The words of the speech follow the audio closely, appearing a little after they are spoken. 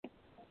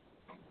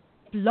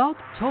Blog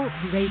Talk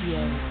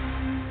Radio.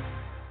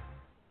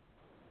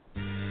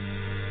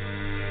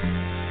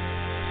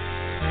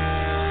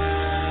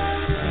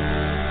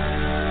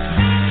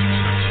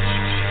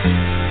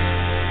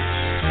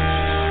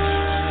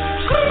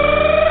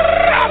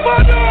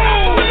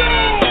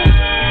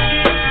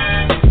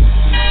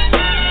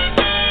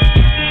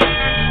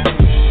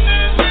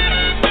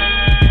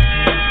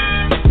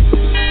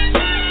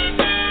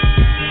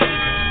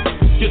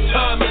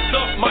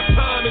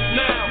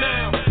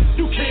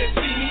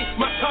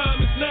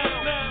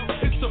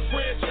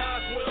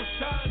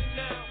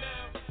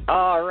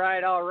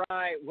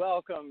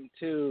 Welcome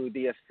to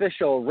the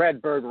official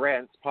Redbird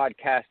Rants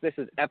podcast. This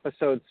is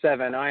episode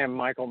 7. I am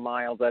Michael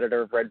Miles,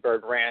 editor of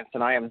Redbird Rants,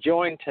 and I am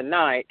joined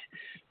tonight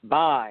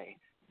by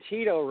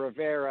Tito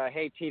Rivera.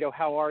 Hey, Tito,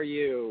 how are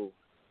you?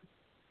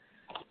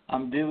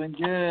 I'm doing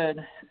good.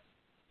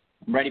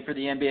 I'm ready for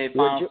the NBA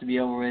Finals to be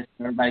over with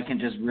so everybody can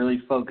just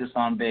really focus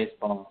on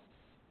baseball.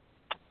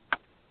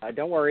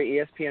 Don't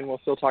worry, ESPN will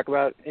still talk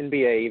about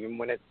NBA even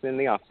when it's in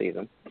the off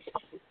season.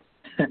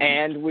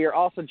 And we are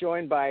also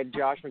joined by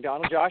Josh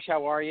McDonald. Josh,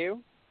 how are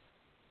you?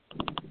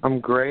 I'm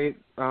great.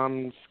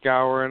 I'm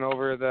scouring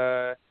over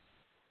the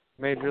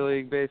Major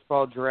League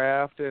Baseball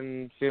draft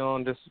and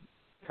feeling just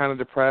kind of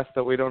depressed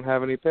that we don't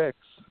have any picks.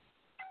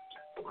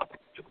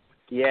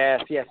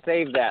 Yes,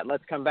 save that.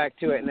 Let's come back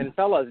to it. And then,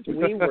 fellas,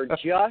 we were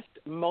just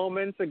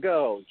moments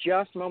ago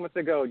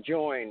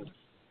joined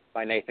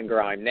by Nathan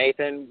Grime.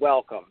 Nathan,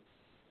 welcome.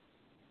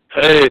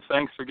 Hey,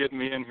 thanks for getting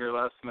me in here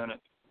last minute.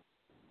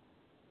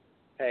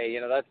 Hey,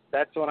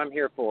 that's what I'm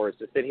here for, is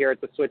to sit here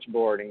at the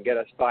switchboard and get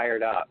us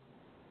fired up.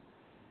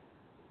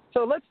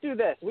 So let's do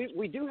this.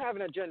 We do have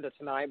an agenda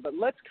tonight, but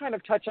let's kind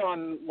of touch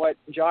on what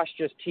Josh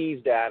just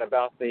teased at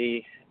about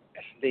the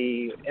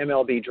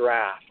MLB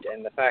draft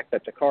and the fact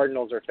that the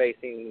Cardinals are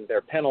facing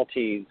their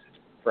penalties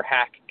for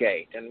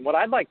Hackgate. And what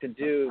I'd like to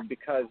do,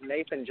 because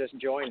Nathan just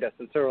joined us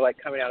and sort of like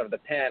coming out of the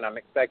pen, I'm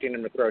expecting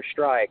him to throw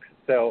strikes.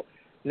 So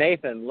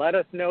Nathan, let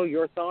us know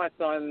your thoughts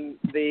on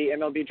the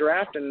MLB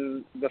draft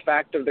and the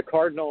fact of the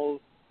Cardinals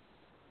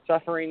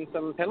suffering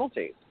some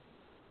penalties.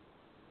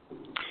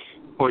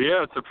 Well,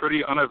 yeah, it's a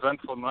pretty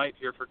uneventful night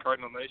here for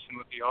Cardinal Nation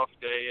with the off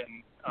day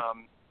and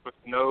with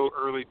no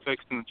early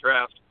picks in the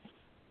draft.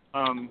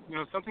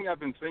 Something I've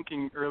been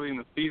thinking early in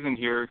the season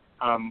here,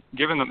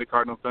 given that the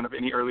Cardinals don't have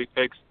any early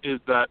picks,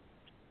 is that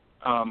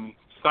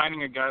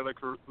signing a guy like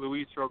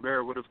Luis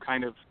Robert would have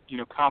kind of,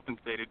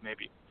 compensated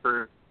maybe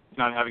for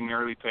not having an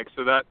early pick.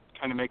 So that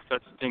kind of makes that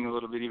sting a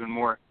little bit even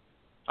more.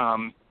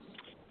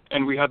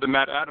 And we had the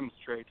Matt Adams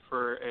trade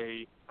for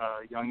a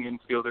young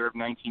infielder of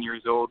 19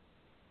 years old,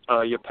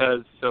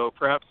 Yepez. So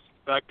perhaps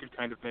that could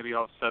kind of maybe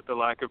offset the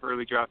lack of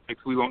early draft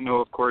picks. We won't know,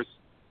 of course,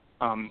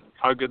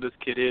 how good this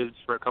kid is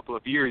for a couple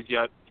of years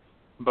yet.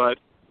 But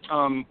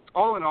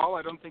all in all,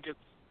 I don't think it's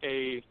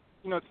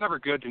it's never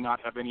good to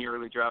not have any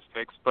early draft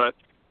picks. But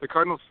the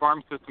Cardinals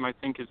farm system, I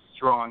think, is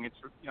strong. It's,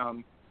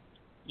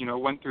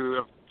 went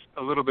through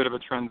a little bit of a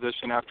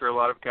transition after a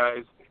lot of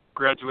guys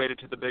graduated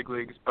to the big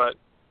leagues, but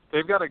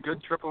they've got a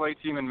good AAA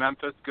team in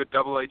Memphis, good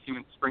AA team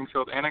in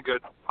Springfield, and a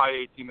good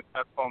high A team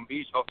at Palm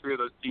Beach. All three of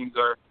those teams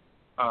are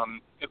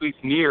at least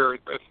near,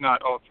 if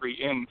not all three,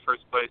 in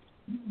first place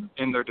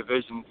in their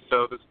divisions.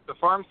 So the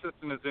farm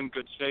system is in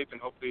good shape, and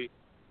hopefully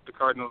the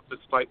Cardinals,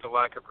 despite the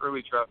lack of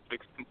early draft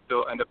picks, can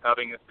still end up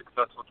having a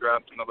successful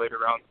draft in the later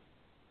rounds.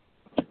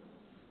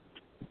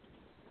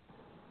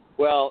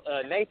 Well,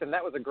 Nathan,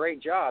 that was a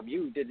great job.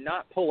 You did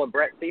not pull a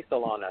Brett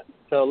Cecil on us.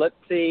 So let's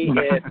see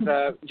if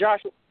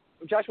Josh,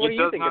 what do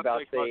you think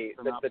about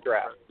the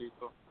draft?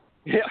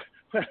 Yeah,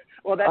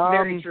 well, that's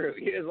very true.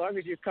 As long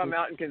as you come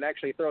out and can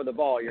actually throw the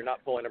ball, you're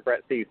not pulling a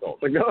Brett Cecil.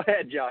 So go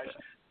ahead, Josh.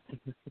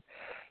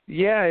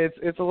 Yeah,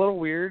 it's a little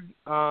weird.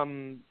 I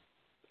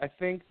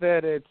think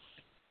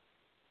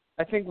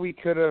we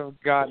could have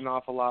gotten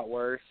off a lot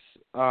worse.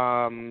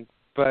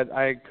 But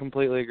I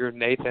completely agree with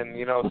Nathan.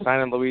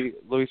 Signing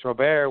Luis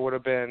Robert would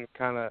have been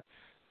kind of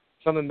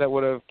something that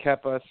would have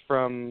kept us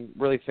from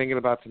really thinking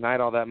about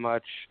tonight all that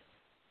much.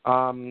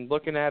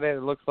 Looking at it,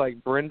 it looks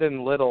like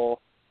Brendan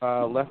Little,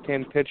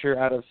 left-hand pitcher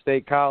out of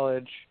State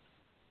College,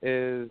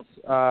 is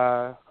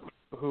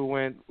who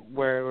went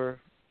to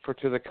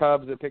the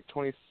Cubs at pick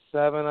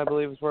 27, I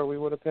believe, is where we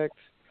would have picked.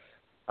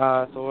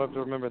 So we'll have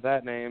to remember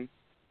that name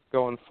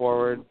going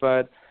forward.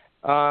 But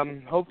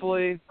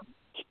hopefully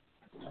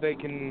they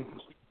can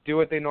do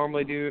what they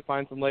normally do,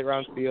 find some late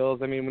round steals.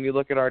 I mean, when you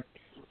look at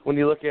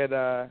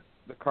the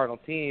Cardinal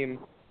team,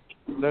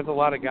 there's a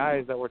lot of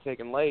guys that were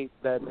taken late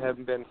that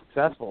haven't been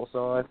successful.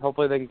 So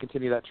hopefully they can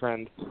continue that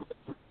trend.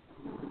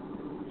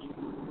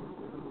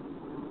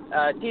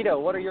 Tito,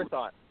 what are your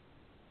thoughts?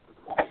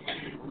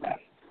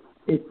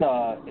 It's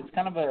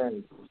kind of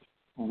a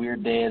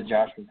weird day, as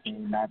Josh was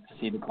saying, not to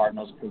see the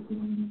Cardinals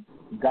picking.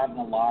 We've gotten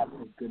a lot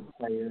of good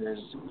players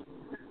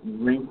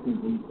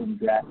recently from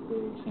draft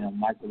picks,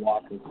 Michael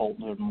Walker,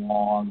 Colton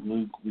Long,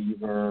 Luke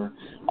Weaver,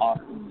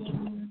 Austin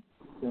Gilmer.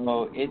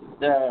 So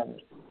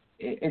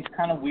it's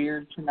kind of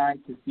weird tonight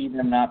to see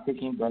them not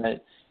picking, but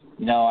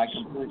I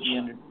completely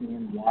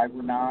understand why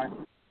we're not.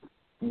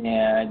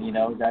 And,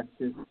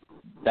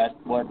 that's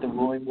what the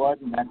ruling was,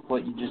 and that's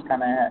what you just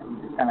kind of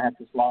have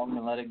to swallow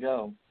and let it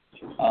go.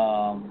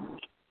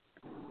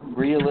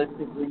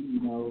 Realistically,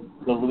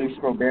 the Luis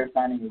Robert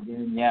signing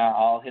again,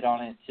 I'll hit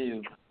on it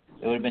too.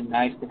 It would have been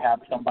nice to have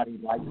somebody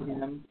like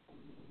him.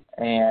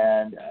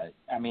 And,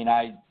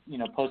 I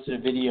posted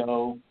a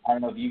video. I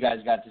don't know if you guys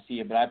got to see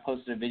it, but I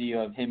posted a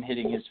video of him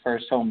hitting his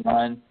first home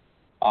run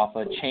off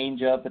a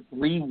changeup, a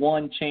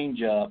 3-1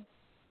 changeup.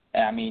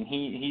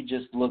 He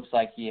just looks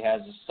like he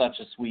has such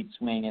a sweet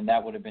swing, and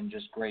that would have been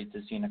just great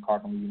to see in a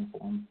Cardinal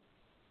uniform.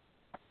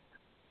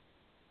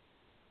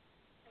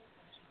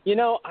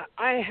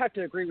 I have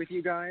to agree with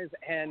you guys,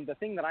 and the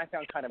thing that I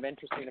found kind of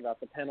interesting about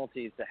the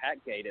penalties to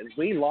Hackgate is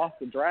we lost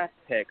the draft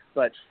picks,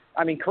 but,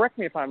 correct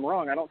me if I'm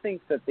wrong, I don't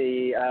think that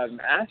the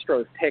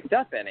Astros picked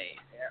up any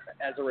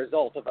as a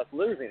result of us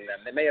losing them.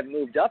 They may have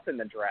moved up in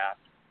the draft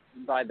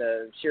by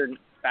the sheer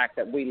fact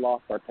that we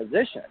lost our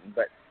position,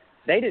 but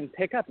they didn't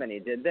pick up any,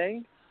 did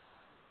they?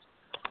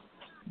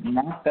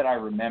 Not that I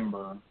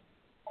remember.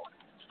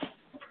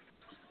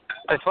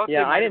 I thought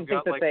I didn't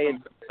think that they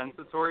some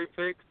compensatory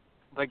picks.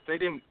 I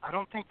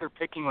don't think they're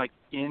picking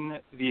in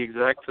the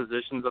exact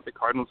positions that the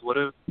Cardinals would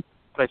have,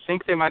 but I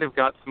think they might have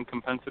got some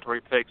compensatory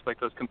picks, like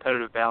those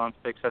competitive balance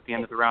picks at the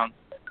end of the round.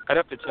 I'd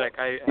have to check.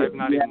 I've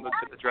not even looked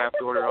at the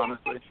draft order,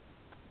 honestly.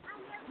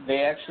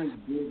 They actually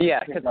did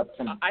pick up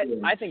some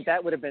I think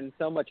that would have been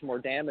so much more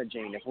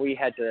damaging if we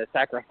had to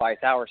sacrifice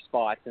our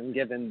spots and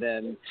given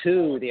them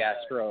to the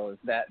Astros.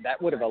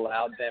 That would have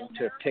allowed them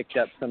to have picked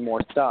up some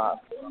more stuff.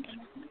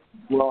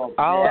 Well,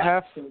 I'll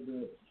have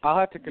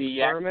to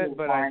confirm it,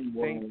 but I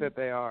think that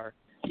they are.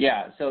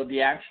 Yeah, so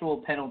the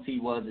actual penalty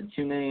was a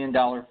 $2 million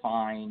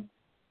fine,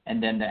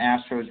 and then the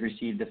Astros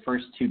received the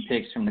first 2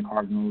 picks from the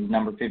Cardinals,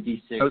 number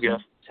 56 and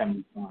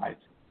 75.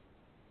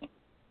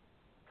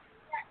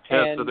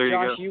 And so there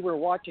Josh, you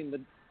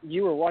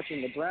you were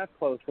watching the draft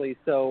closely.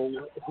 So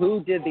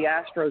who did the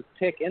Astros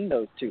pick in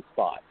those 2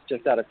 spots?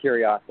 Just out of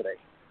curiosity.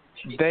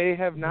 They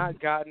have not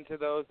gotten to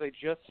those. They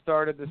just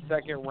started the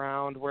second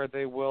round where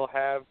they will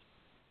have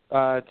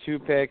 2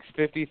 picks,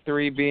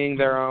 53 being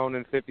their own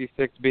and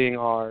 56 being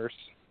ours.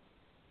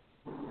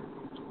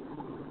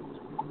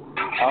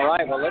 All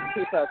right, well, let's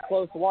keep a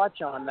close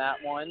watch on that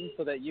one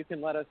so that you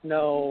can let us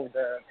know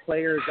the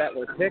players that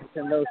were picked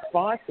in those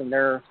spots and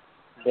their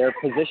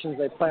positions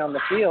they play on the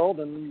field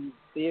and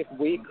see if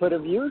we could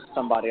have used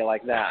somebody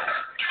like that.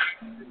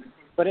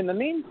 But in the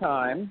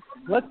meantime,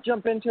 let's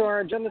jump into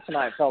our agenda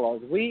tonight,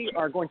 fellows. We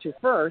are going to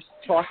first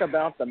talk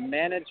about the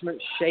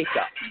management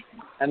shakeup.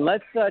 And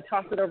let's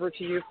toss it over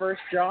to you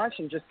first, Josh,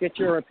 and just get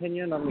your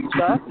opinion on the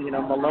stuff,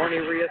 Maloney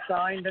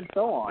reassigned and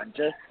so on.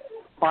 Just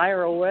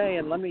fire away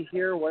and let me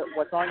hear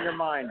what's on your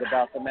mind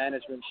about the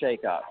management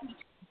shakeup.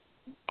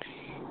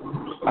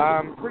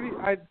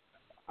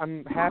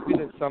 I'm happy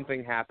that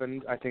something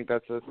happened. I think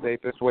that's the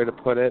safest way to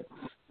put it,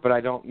 but I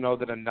don't know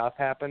that enough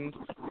happened.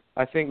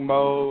 I think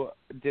Mo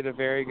did a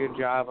very good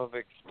job of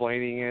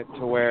explaining it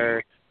to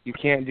where you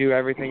can't do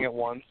everything at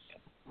once,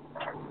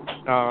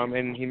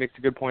 and he makes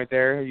a good point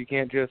there. You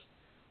can't just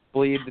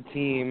bleed the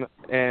team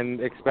and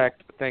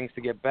expect things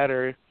to get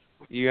better.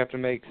 You have to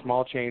make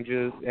small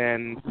changes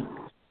and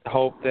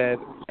hope that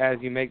as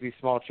you make these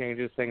small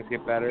changes, things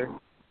get better.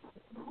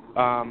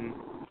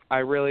 I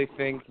really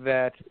think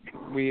that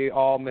we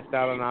all missed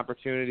out on an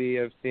opportunity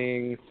of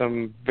seeing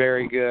some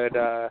very good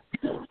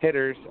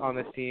hitters on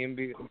this team,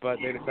 but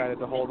they decided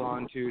to hold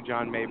on to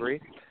John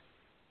Mabry.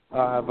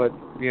 But,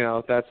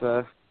 that's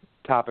a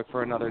topic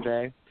for another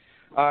day.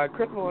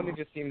 Chris Maloney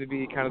just seemed to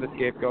be kind of the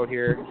scapegoat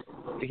here.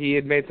 He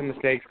had made some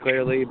mistakes,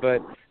 clearly,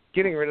 but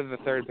getting rid of the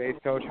third base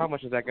coach, how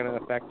much is that going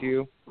to affect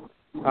you?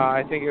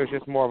 I think it was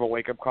just more of a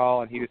wake-up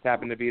call, and he just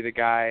happened to be the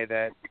guy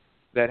that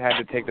had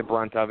to take the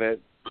brunt of it.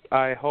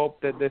 I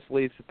hope that this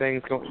leads to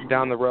things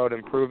down the road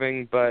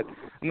improving, but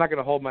I'm not going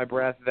to hold my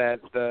breath that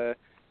the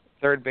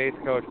third base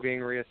coach being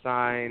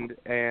reassigned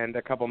and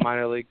a couple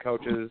minor league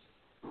coaches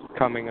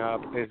coming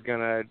up is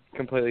going to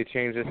completely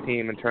change this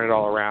team and turn it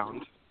all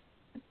around.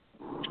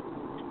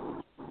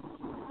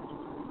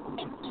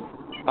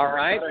 All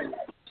right.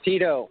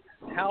 Tito,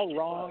 how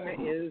wrong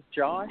is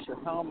Josh, or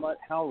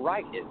how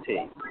right is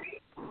he?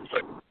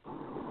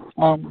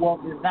 Well,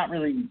 there's not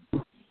really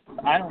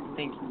 – I don't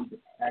think he's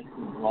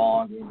actually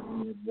wrong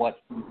in what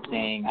he's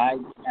saying. I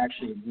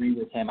actually agree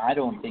with him. I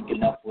don't think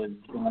enough was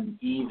done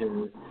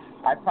either.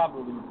 I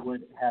probably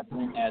would have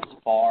went as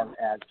far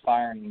as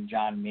firing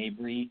John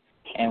Mabry.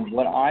 And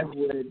what I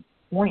would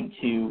point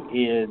to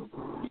is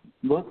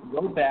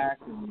go back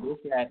and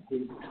look at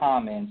his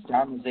comments,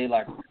 John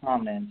Mozeliak's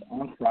comments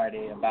on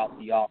Friday about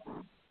the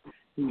offense.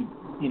 He,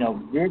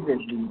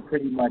 vividly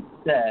pretty much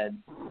said,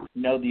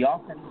 the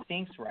offense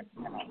stinks right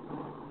now.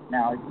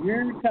 Now, if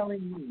you're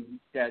telling me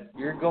that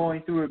you're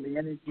going through a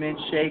management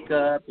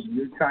shakeup and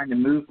you're trying to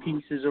move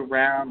pieces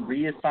around,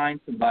 reassign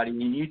somebody,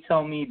 and you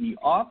tell me the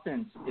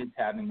offense is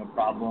having a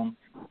problem,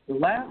 the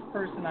last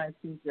person I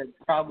think that's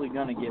probably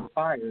going to get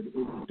fired is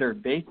the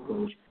third base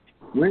coach.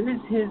 Where is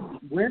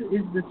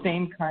the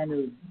same kind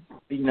of,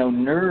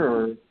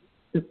 nerve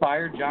to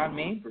fire John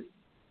Mabry?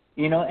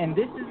 And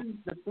this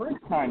isn't the first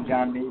time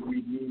John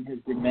Mabry's name has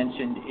been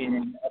mentioned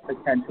in a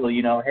potential,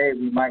 hey,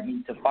 we might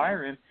need to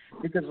fire him.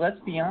 Because let's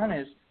be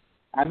honest,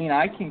 I mean,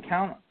 I can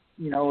count,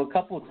 a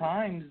couple of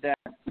times that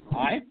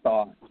I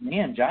thought,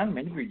 man, John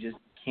Mabry just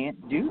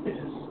can't do this.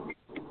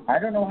 I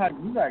don't know how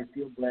you guys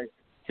feel, but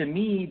to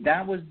me,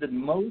 that was the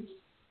most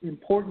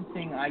important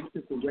thing I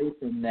took away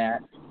from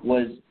that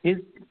was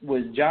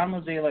John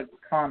Mozeliak's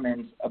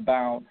comments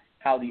about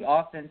how the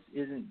offense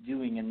isn't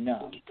doing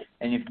enough.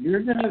 And if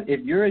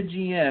you're a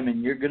GM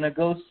and you're gonna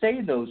go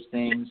say those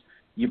things,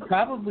 you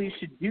probably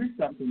should do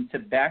something to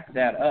back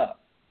that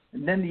up.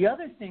 And then the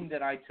other thing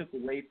that I took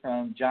away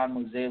from John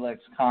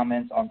Mozeliak's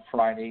comments on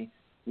Friday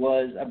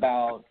was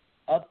about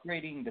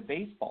upgrading the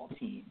baseball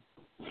team.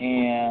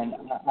 And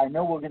I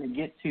know we're going to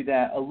get to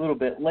that a little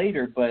bit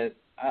later, but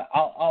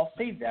I'll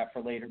save that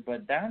for later.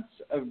 But that's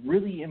a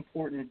really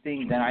important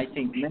thing that I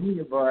think many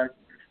of us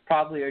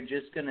probably are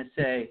just going to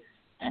say,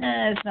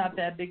 it's not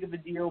that big of a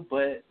deal,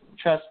 but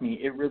trust me,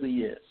 it really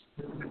is.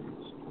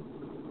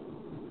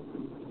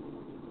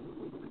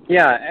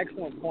 Yeah,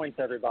 excellent points,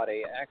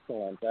 everybody.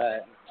 Excellent.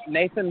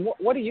 Nathan,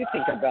 what do you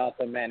think about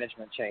the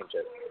management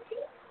changes?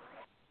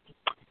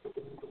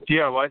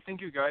 Yeah, well, I think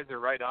you guys are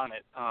right on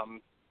it.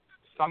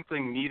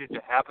 Something needed to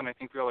happen. I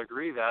think we all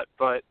agree that.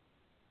 But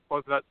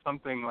was that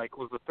something like,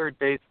 was the third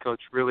base coach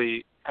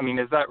really, I mean,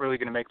 is that really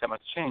going to make that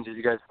much change, as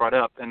you guys brought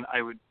up? And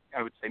I would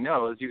say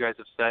no, as you guys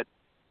have said.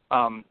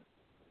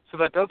 So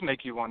that does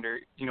make you wonder,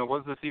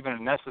 was this even a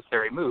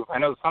necessary move? I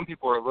know some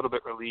people are a little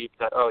bit relieved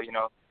that,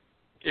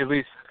 at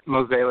least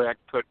Mozeliak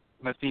put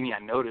Matheny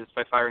on notice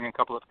by firing a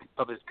couple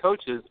of his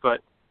coaches.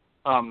 But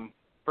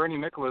Bernie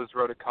Miklasz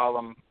wrote a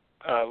column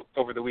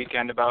over the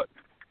weekend about,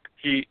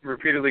 he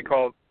repeatedly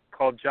called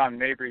John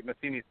Mabry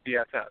Matheny's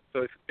BFF.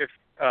 So if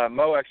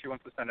Mo actually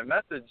wants to send a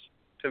message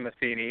to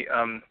Matheny,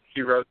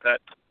 he wrote that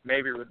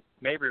Mabry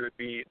would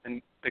be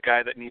the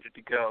guy that needed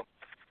to go.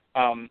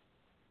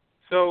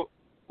 So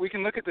we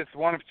can look at this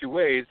one of two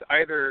ways.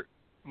 Either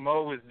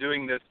Mo was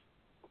doing this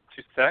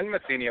to send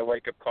Matheny a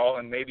wake-up call,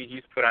 and maybe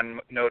he's put on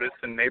notice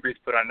and Mabry's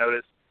put on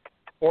notice,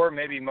 or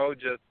maybe Mo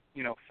just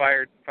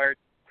fired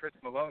Chris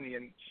Maloney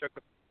and shook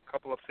a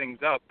couple of things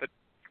up, but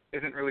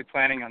isn't really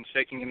planning on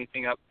shaking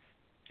anything up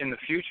in the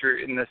future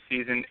in this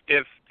season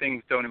if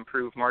things don't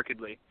improve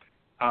markedly.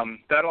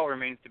 That all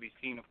remains to be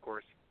seen, of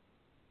course.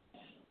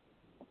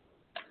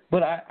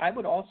 But I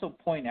would also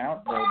point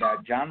out, though,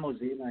 that John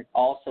Mozeliak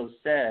also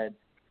said,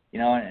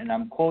 and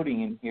I'm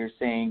quoting him here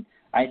saying,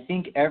 I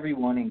think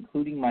everyone,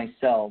 including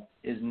myself,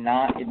 is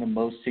not in the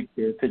most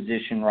secure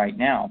position right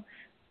now.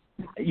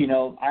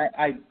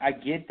 I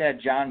get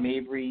that John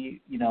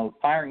Mabry,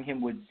 firing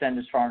him would send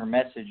a stronger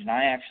message, and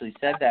I actually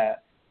said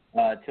that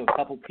to a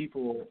couple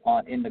people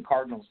in the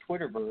Cardinals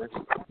Twitterverse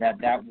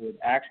that would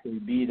actually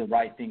be the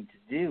right thing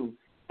to do.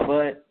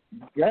 But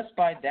just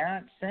by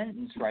that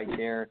sentence right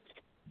there,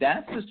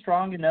 that's a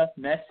strong enough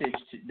message.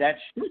 That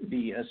should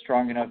be a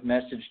strong enough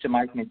message to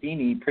Mike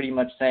Matheny, pretty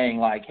much saying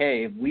like,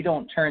 hey, if we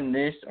don't turn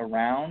this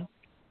around,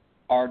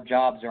 our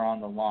jobs are on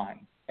the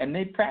line. And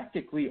they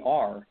practically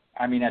are,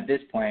 I mean, at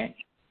this point.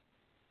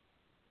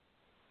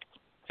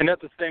 And at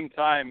the same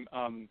time,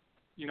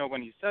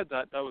 when he said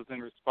that was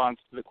in response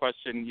to the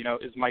question,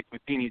 is Mike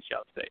Matheny's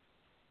job safe?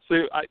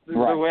 So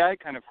the way I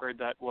kind of heard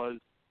that was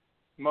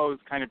Mo's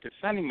kind of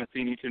defending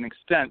Matheny to an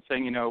extent,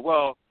 saying,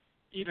 well,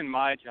 even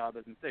my job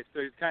isn't safe.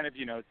 So he's kind of,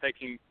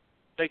 taking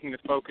the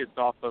focus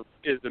off of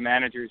is the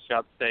manager's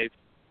job safe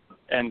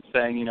and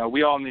saying,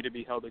 we all need to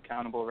be held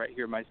accountable right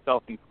here,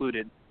 myself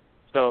included.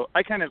 So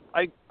I don't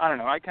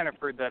know, I kind of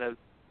heard that as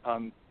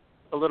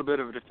a little bit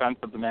of a defense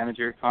of the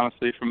manager,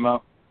 honestly, from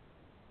Mo.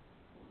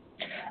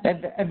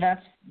 And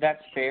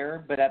that's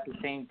fair, but at the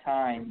same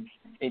time,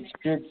 it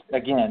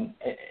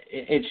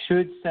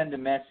should send a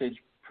message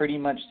pretty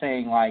much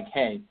saying like,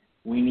 hey,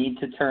 we need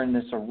to turn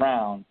this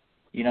around.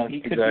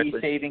 He could be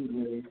saving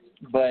grace,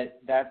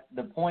 but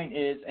the point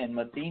is, and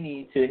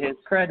Matheny, to his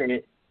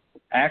credit,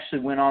 actually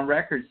went on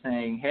record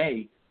saying,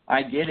 hey,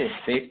 I get it.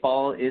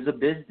 Baseball is a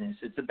business.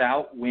 It's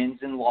about wins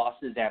and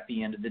losses at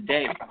the end of the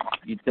day.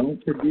 If you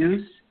don't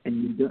produce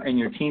and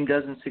your team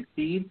doesn't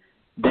succeed,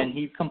 then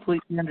he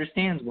completely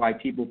understands why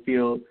people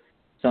feel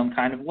some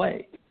kind of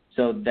way.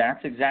 So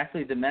that's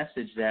exactly the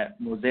message that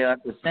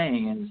Mozeliak was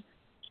saying is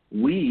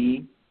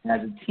we,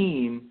 as a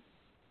team,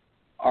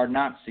 are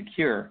not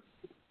secure,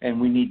 and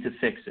we need to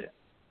fix it.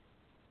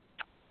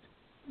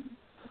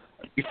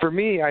 For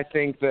me, I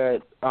think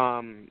that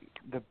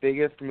the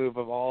biggest move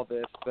of all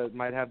this that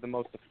might have the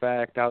most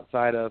effect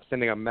outside of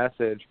sending a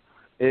message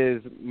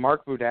is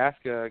Mark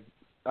Budaska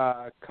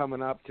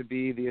coming up to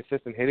be the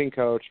assistant hitting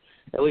coach,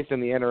 at least in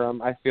the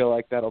interim. I feel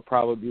like that'll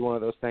probably be one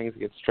of those things that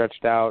gets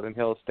stretched out, and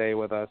he'll stay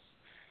with us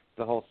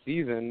the whole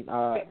season.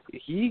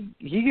 He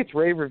gets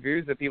rave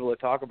reviews of people that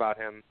talk about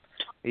him.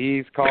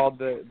 He's called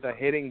the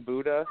hitting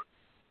Buddha.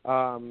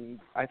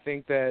 I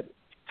think that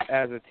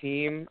as a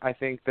team. I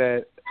think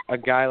that a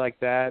guy like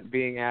that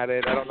being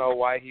added, I don't know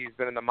why he's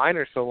been in the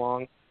minors so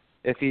long,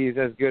 if he's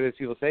as good as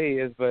people say he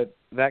is, but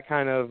that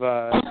kind of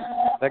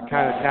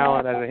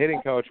talent as a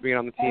hitting coach being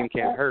on the team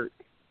can't hurt.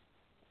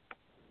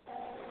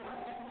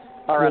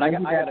 All right, I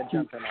got to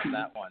jump in on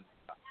that one.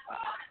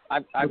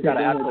 I've got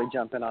to absolutely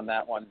jump in on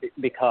that one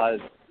because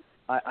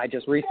I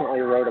just recently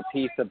wrote a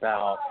piece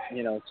about,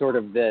 sort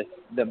of the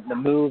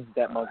moves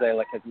that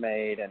Mozeliak has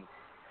made, and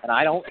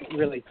I don't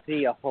really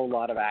see a whole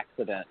lot of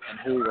accident in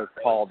who was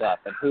called up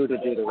and who to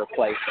do the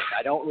replacement.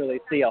 I don't really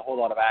see a whole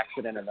lot of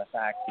accident in the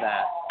fact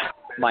that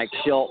Mike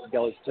Shildt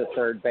goes to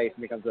third base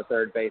and becomes the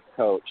third base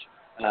coach.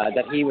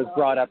 That he was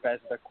brought up as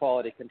the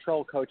quality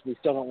control coach. We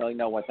still don't really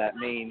know what that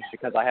means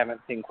because I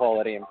haven't seen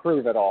quality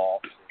improve at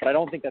all. But I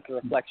don't think that's a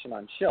reflection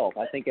on Shildt.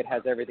 I think it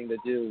has everything to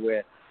do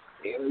with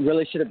it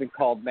really should have been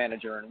called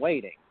manager in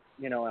waiting.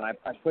 And I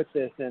put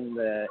this in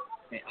the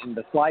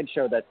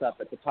slideshow that's up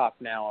at the top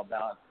now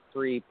about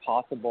 3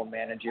 possible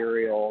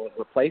managerial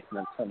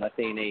replacements for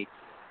Matheny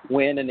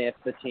when and if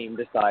the team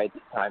decides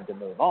it's time to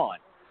move on.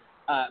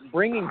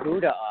 Bringing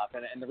Buddha up,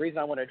 and the reason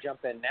I want to jump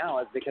in now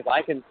is because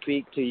I can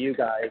speak to you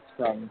guys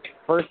from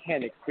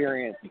firsthand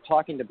experience of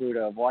talking to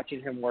Buddha, of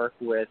watching him work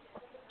with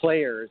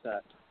players.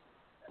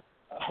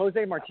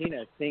 Jose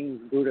Martinez sings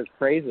Buddha's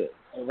praises.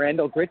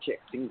 Randall Grichuk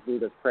sings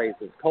Buddha's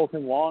praises.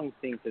 Colton Wong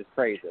sings his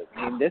praises.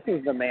 I mean, this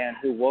is the man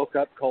who woke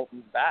up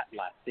Colton's bat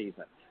last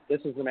season. This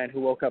is the man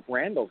who woke up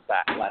Randall's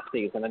bat last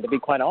season. And to be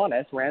quite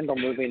honest, Randall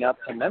moving up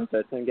to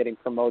Memphis and getting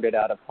promoted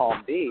out of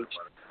Palm Beach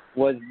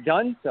was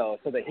done so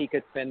that he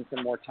could spend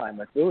some more time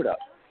with Buddha.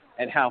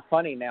 And how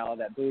funny now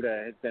that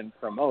Buddha has been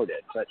promoted,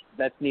 but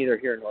that's neither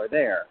here nor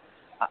there.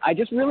 I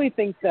just really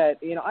think that,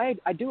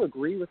 I do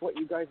agree with what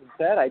you guys have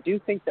said. I do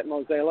think that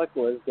Mozeliak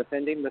was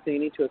defending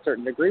Matheny to a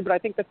certain degree, but I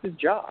think that's his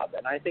job.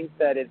 And I think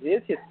that it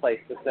is his place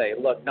to say,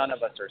 look, none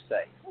of us are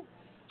safe.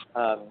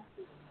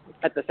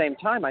 At the same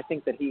time, I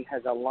think that he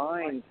has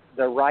aligned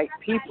the right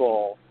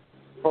people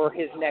for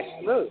his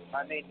next move.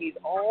 I mean, he's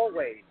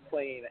always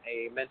playing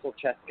a mental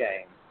chess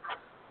game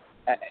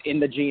in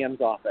the GM's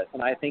office,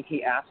 and I think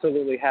he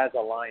absolutely has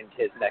aligned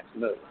his next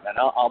move. And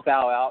I'll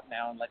bow out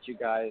now and let you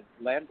guys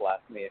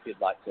landblast me if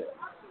you'd like to.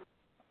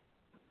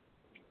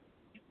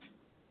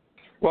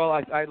 Well,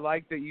 I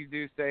like that you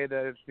do say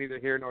that it's neither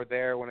here nor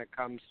there when it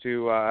comes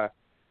to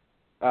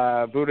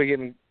Buddha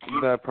getting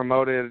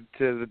promoted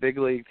to the big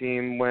league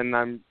team, when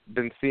I've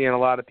been seeing a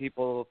lot of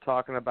people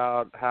talking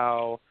about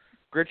how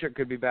Grichuk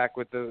could be back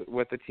with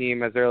the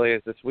team as early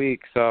as this week.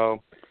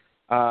 So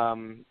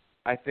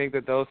I think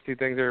that those two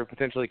things are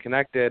potentially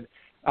connected.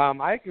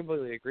 I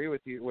completely agree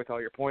with you with all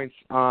your points.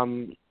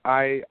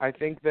 I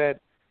think that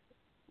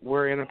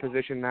we're in a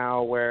position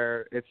now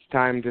where it's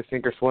time to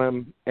sink or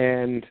swim,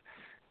 and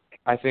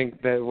I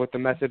think that what the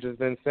message has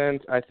been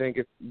sent, I think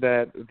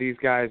that these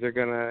guys are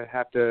going to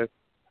have to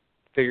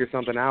figure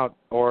something out,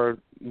 or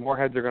more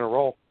heads are going to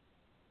roll.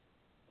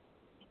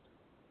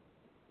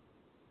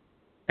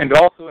 And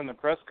also in the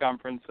press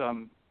conference,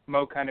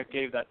 Mo kind of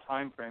gave that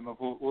time frame of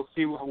we'll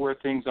see where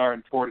things are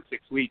in 4 to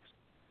 6 weeks,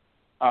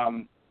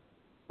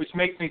 which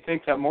makes me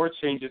think that more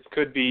changes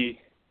could be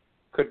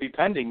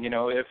pending.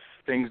 If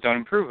things don't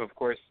improve. Of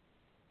course,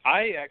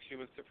 I actually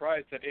was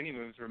surprised that any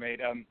moves were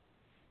made.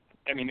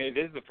 I mean, it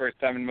is the first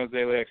time in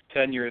Mozeliak's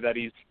tenure that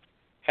he's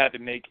had to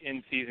make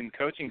in-season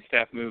coaching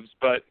staff moves,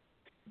 but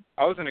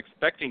I wasn't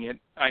expecting it.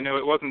 I know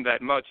it wasn't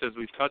that much, as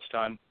we've touched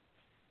on,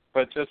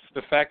 but just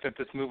the fact that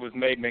this move was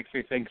made makes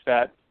me think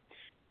that,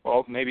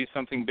 well, maybe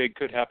something big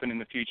could happen in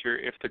the future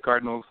if the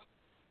Cardinals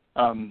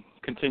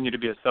continue to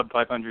be a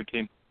sub-500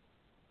 team.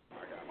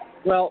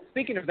 Well,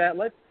 speaking of that,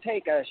 let's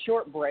take a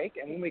short break,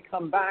 and when we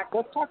come back,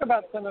 let's talk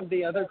about some of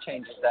the other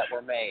changes that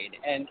were made.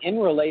 And in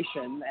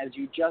relation, as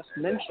you just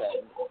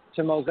mentioned,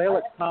 to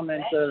Mozeliak's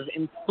comments of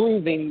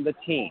improving the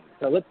team.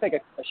 So let's take a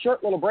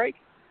short little break,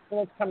 and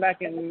let's come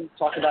back and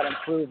talk about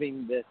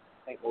improving this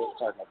St. Louis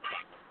Cardinals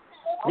team.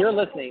 You're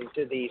listening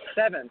to the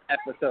 7th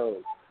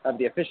episode of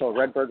the official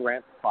Redbird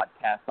Rants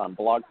podcast on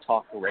Blog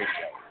Talk Radio.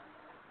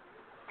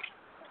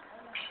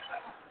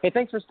 Hey,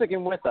 thanks for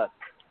sticking with us.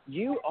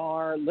 You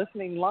are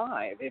listening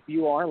live. If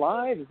you are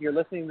live, if you're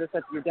listening to this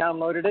after you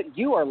downloaded it,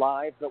 you are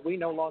live, but we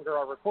no longer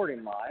are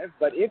recording live.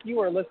 But if you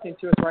are listening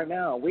to us right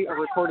now, we are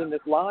recording this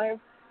live.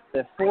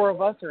 The 4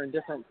 of us are in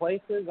different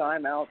places.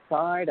 I'm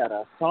outside at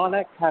a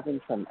Sonic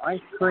having some ice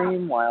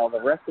cream, while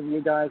the rest of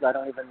you guys, I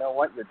don't even know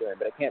what you're doing,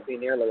 but it can't be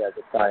nearly as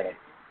exciting.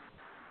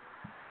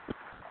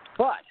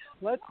 But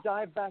let's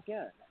dive back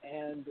in.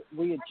 And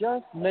we had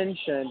just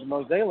mentioned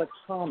Mozeliak's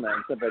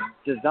comments of a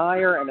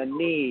desire and a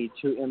need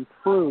to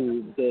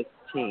improve this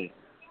team.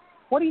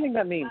 What do you think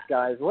that means,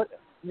 guys? What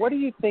do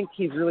you think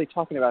he's really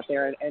talking about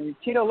there? And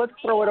Tito, let's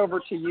throw it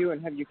over to you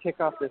and have you kick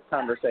off this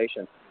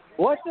conversation.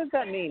 What does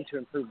that mean to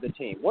improve the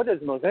team? What does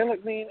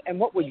Mozeliak mean, and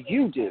what would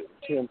you do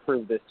to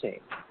improve this team?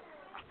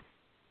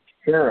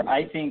 Sure.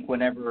 I think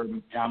whenever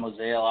John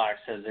Mozeliak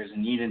says there's a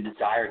need and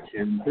desire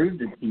to improve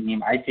the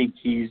team, I think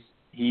he's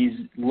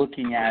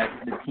looking at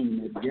the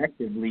team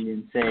objectively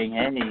and saying,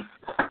 hey,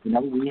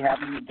 we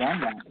haven't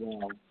done that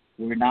well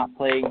we're not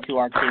playing to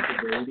our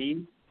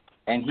capabilities.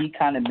 And he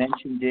kind of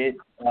mentioned it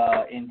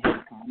in his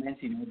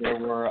comments. You know, there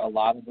were a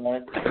lot of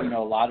us, you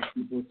know, a lot of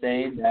people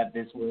saying that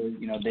this was,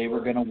 you know, they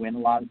were going to win a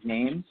lot of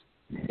games.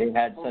 They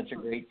had such a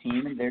great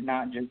team, and they're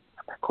not just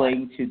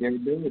playing to their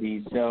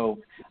abilities. So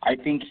I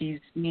think he's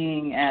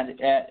seeing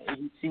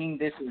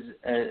this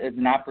as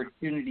an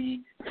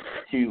opportunity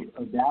to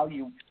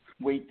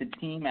evaluate the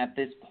team at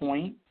this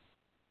point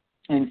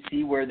and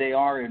see where they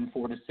are in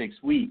 4 to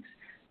 6 weeks.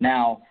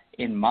 Now,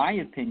 in my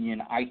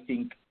opinion, I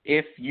think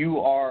if you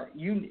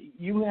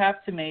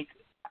have to make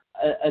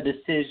a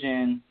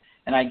decision,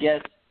 and I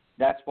guess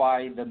that's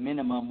why the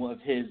minimum of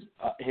his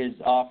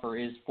offer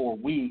is 4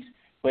 weeks.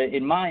 But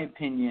in my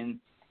opinion,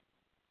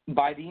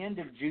 by the end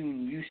of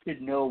June, you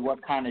should know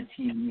what kind of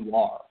team you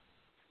are.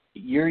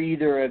 You're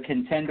either a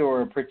contender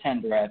or a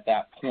pretender at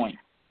that point.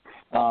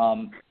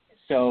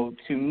 So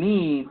to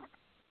me,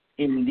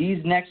 in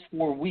these next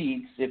 4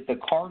 weeks, if the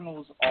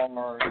Cardinals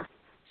are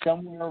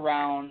somewhere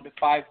around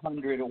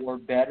 500 or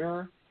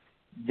better,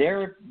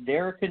 they're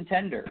a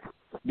contender,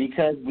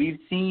 because we've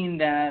seen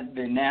that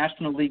the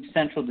National League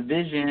Central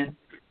Division,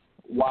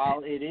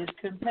 while it is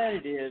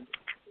competitive,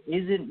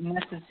 isn't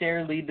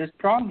necessarily the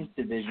strongest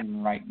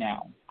division right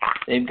now.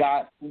 They've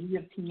got plenty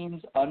of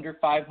teams under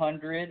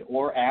 500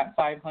 or at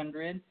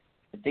 500.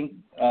 I think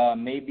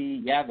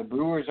the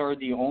Brewers are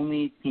the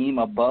only team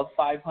above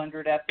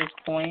 500 at this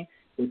point,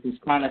 which is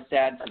kind of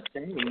sad to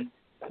say.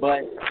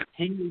 But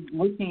he's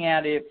looking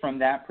at it from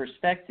that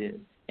perspective.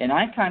 And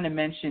I kind of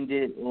mentioned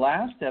it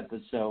last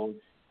episode.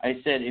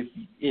 I said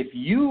if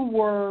you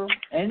were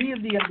any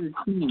of the other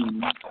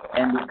teams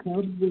and the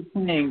Cubs were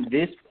playing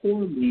this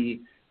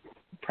poorly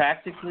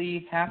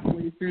practically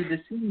halfway through the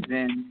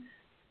season,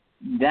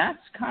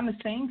 that's kind of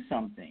saying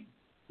something.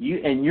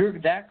 You're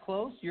that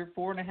close, you're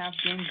 4.5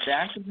 games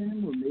back of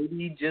them, or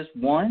maybe just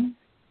one.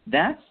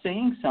 That's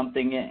saying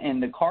something,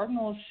 and the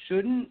Cardinals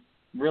shouldn't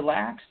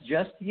relax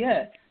just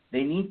yet.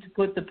 They need to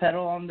put the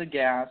pedal on the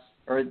gas,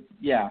 they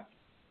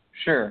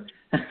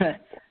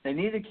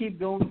need to keep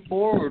going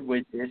forward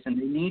with this,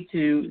 and they need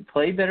to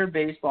play better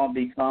baseball and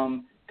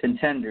become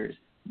contenders.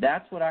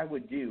 That's what I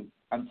would do.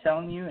 I'm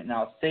telling you, and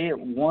I'll say it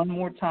one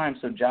more time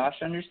so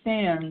Josh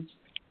understands,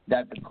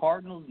 that the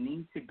Cardinals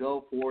need to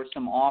go for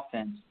some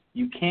offense.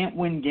 You can't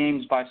win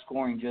games by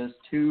scoring just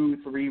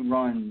 2-3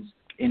 runs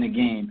in a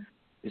game,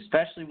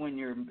 especially when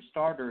your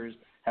starters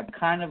have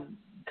kind of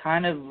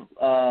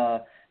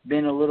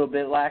been a little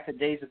bit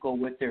lackadaisical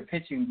with their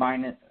pitching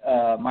minus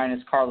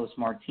Carlos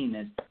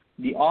Martinez.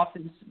 The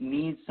offense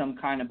needs some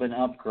kind of an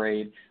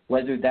upgrade,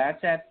 whether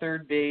that's at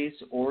third base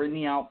or in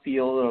the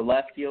outfield or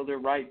left field or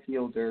right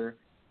fielder.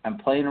 I'm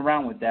playing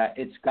around with that.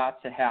 It's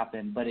got to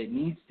happen, but it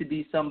needs to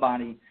be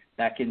somebody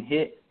that can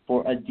hit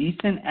for a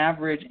decent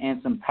average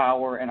and some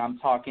power, and I'm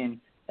talking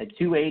a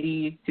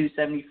 280,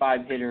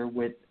 275 hitter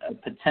with a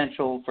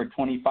potential for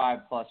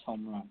 25-plus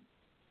home runs.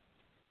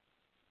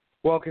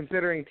 Well,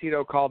 considering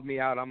Tito called me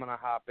out, I'm going to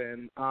hop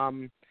in.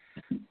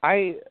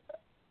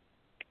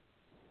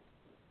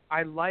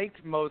 I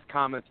liked most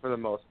comments for the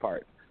most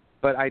part,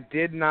 but I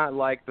did not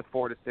like the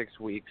 4 to 6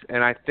 weeks.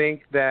 And I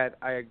think that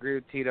I agree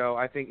with Tito.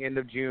 I think end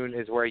of June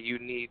is where you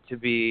need to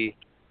be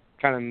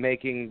kind of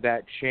making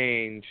that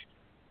change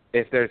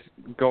if there's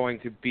going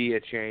to be a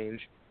change.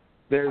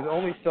 There's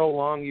only so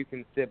long you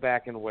can sit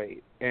back and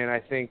wait. And I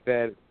think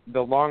that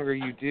the longer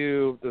you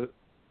do,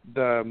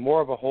 the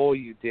more of a hole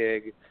you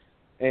dig.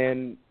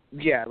 And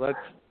yeah,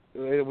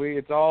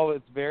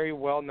 it's very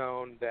well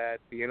known that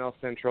the NL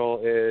Central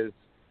is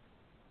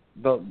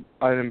an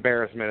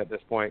embarrassment at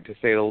this point, to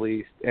say the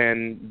least,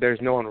 and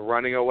there's no one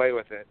running away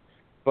with it.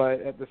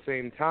 But at the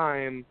same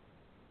time,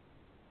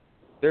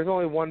 there's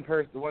only one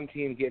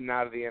team getting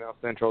out of the NL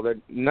Central.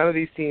 None of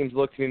these teams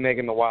look to be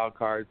making the wild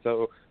card,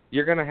 so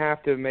you're going to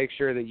have to make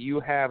sure that you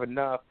have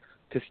enough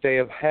to stay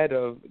ahead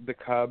of the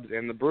Cubs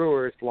and the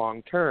Brewers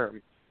long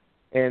term.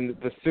 And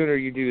the sooner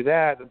you do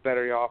that, the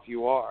better off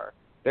you are.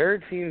 There are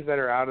teams that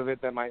are out of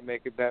it that might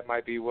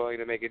be willing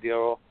to make a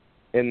deal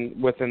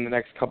within the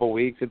next couple of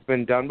weeks. It's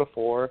been done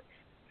before.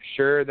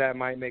 Sure, that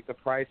might make the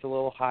price a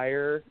little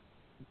higher,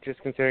 just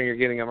considering you're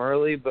getting them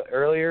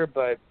earlier,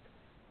 but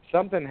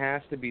something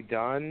has to be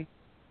done,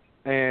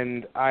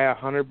 and I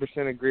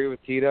 100% agree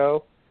with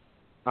Tito.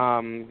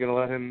 I'm going to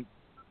let him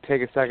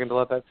take a second to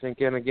let that sink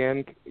in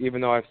again,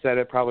 even though I've said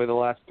it probably the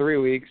last 3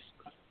 weeks.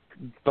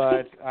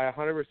 But I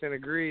 100%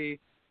 agree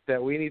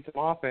that we need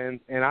some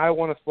offense, and I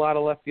want to slot a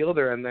left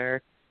fielder in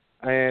there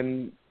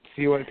and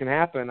see what can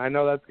happen. I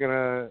know that's going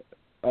to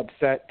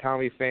upset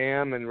Tommy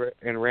Pham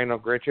and Randall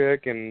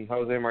Grichuk and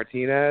Jose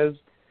Martinez,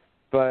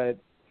 but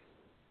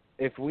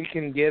if we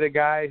can get a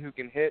guy who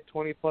can hit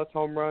 20-plus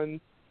home runs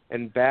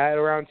and bat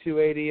around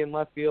 280 in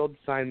left field,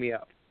 sign me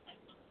up.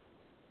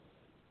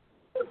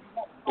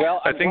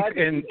 Well, I'm glad that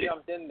you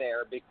jumped in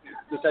there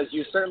because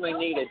you certainly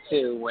needed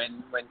to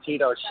when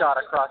Tito shot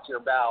across your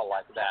bow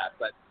like that.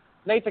 But,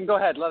 Nathan, go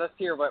ahead. Let us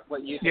hear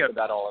what you think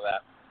about all of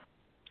that.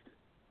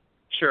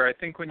 Sure. I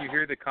think when you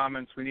hear the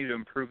comments, we need to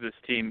improve this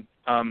team.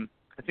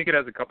 I think it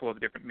has a couple of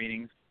different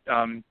meanings.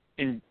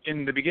 in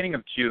the beginning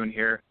of June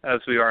here, as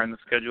we are in the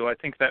schedule, I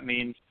think that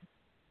means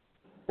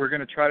we're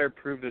going to try to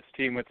improve this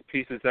team with the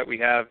pieces that we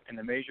have in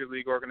the Major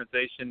League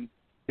organization,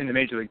 in the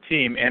Major League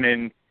team, and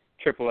in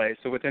AAA,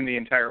 so within the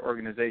entire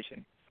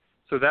organization.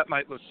 So that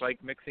might look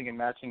like mixing and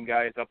matching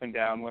guys up and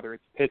down, whether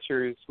it's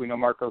pitchers. We know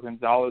Marco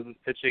Gonzalez is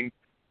pitching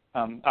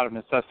out of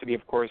necessity,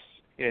 of course,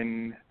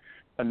 in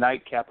a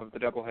nightcap of the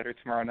doubleheader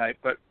tomorrow night.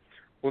 But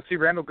we'll see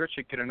Randall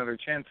Grichuk get another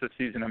chance this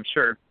season, I'm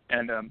sure.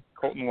 And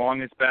Colton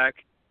Wong is back.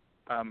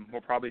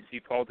 We'll probably see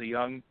Paul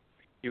DeYoung.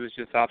 He was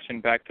just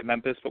optioned back to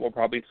Memphis, but we'll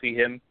probably see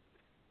him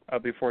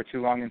before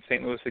too long in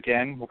St. Louis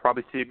again. We'll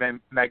probably see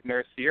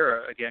Magneuris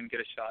Sierra again get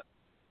a shot.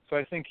 So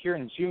I think here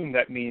in June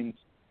that means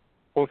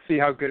we'll see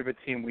how good of a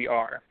team we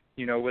are,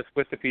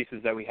 with the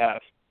pieces that we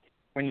have.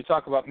 When you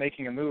talk about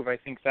making a move, I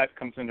think that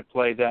comes into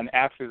play then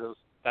after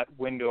that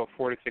window of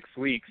 4 to 6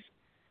 weeks,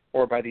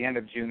 or by the end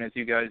of June, as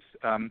you guys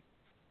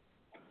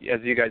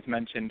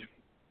mentioned.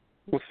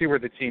 We'll see where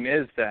the team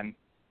is then,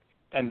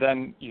 and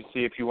then you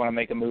see if you want to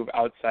make a move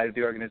outside of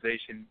the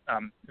organization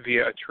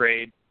via a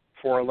trade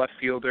for a left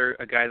fielder,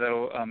 a guy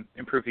that'll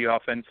improve the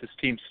offense. This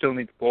team still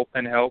needs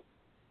bullpen help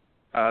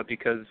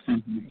because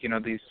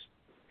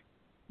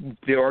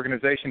the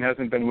organization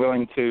hasn't been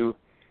willing to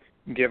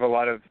give a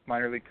lot of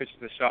minor league pitchers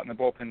a shot in the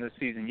bullpen this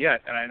season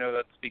yet, and I know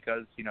that's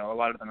because a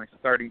lot of them are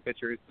starting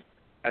pitchers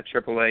at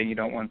AAA, and you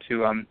don't want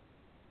to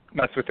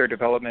mess with their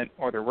development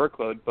or their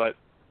workload. But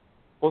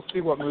we'll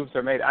see what moves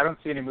are made. I don't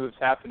see any moves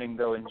happening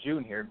though in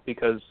June here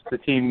because the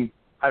team.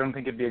 I don't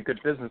think it'd be a good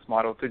business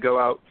model to go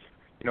out,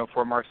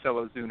 for Marcell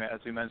Ozuna, as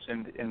we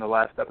mentioned in the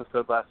last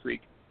episode last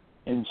week,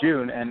 in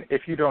June. And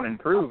if you don't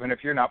improve and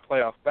if you're not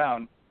playoff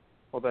bound,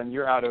 well, then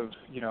you're out of,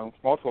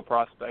 multiple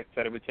prospects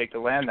that it would take to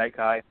land that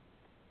guy.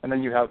 And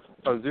then you have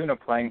Ozuna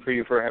playing for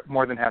you for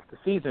more than half the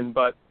season,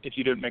 but if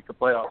you didn't make the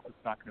playoffs, it's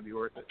not going to be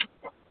worth it.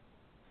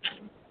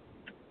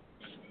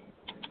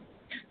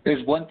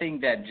 There's one thing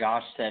that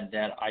Josh said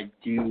that I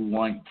do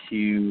want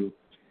to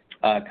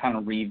kind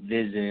of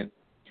revisit,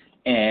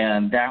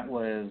 and that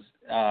was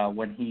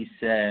when he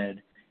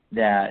said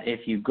that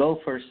if you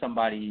go for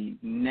somebody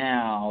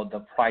now, the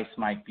price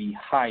might be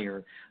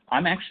higher.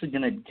 I'm actually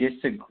going to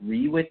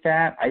disagree with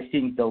that. I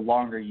think the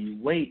longer you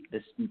wait,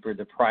 the steeper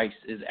the price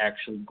is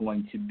actually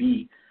going to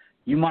be.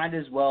 You might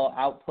as well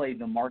outplay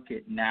the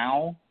market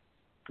now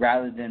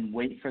rather than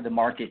wait for the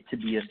market to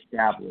be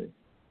established.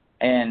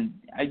 And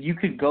you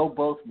could go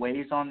both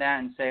ways on that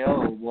and say,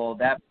 oh, well,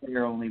 that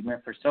player only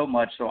went for so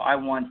much, so I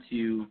want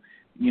to,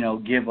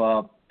 give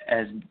up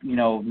as,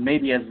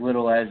 maybe as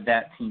little as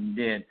that team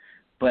did.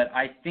 But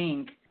I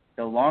think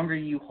the longer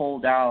you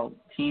hold out,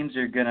 teams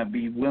are going to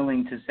be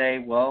willing to say,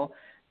 well,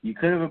 you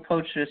could have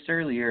approached us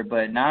earlier,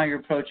 but now you're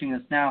approaching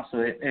us now, so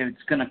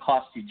it's going to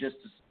cost you just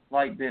a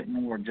slight bit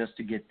more just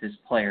to get this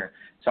player.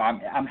 So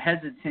I'm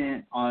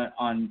hesitant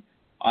on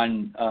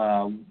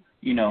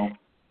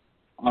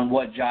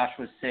what Josh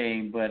was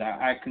saying, but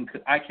I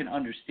can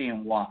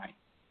understand why.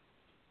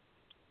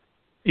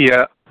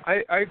 Yeah,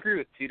 I agree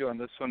with Tito on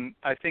this one.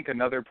 I think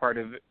another part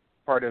of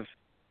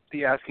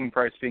the asking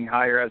price being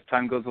higher as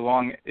time goes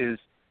along is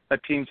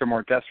that teams are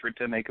more desperate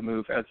to make a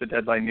move as the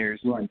deadline nears.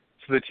 Right.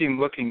 So the team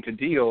looking to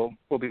deal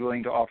will be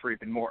willing to offer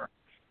even more.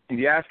 And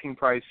the asking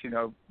price,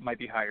 might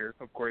be higher,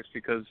 of course,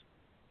 because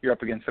you're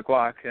up against the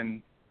clock.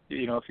 And,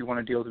 if you want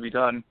a deal to be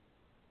done,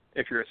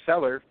 if you're a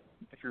seller,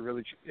 if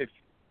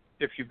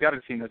you've got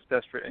a team that's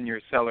desperate and you're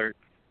a seller,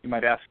 you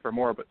might ask for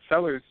more. But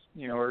sellers,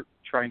 are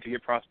trying to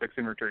get prospects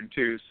in return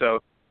too. So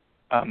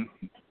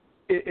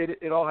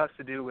it all has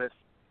to do with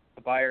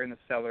the buyer and the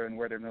seller and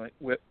where they're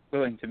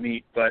willing to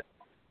meet. But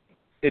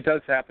it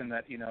does happen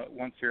that,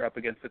 once you're up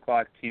against the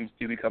clock, teams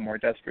do become more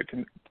desperate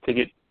to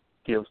get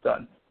deals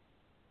done.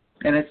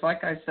 And it's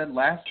like I said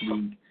last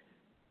week,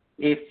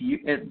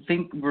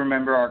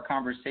 remember our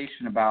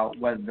conversation about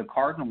whether the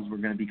Cardinals were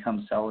going to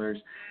become sellers.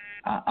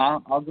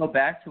 I'll go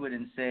back to it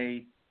and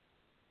say,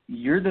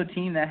 you're the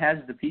team that has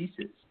the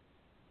pieces.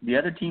 The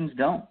other teams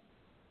don't.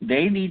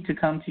 They need to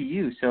come to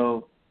you.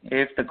 So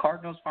if the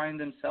Cardinals find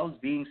themselves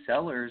being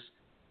sellers,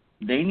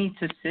 they need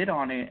to sit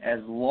on it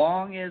as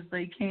long as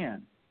they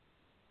can,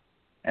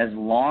 as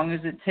long as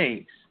it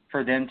takes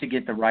for them to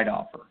get the right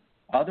offer.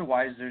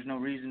 Otherwise, there's no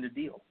reason to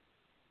deal.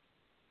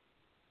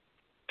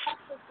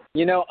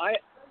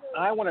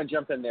 I want to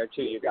jump in there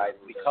too, you guys,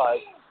 because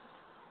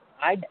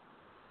I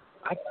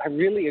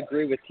really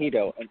agree with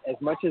Tito, and as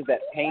much as that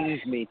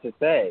pains me to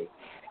say,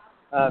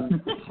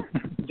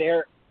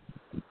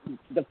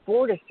 the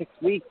 4 to 6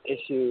 week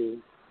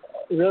issue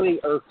really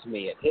irked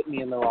me. It hit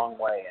me in the wrong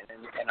way,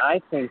 and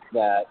I think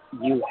that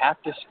you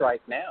have to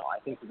strike now. I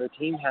think the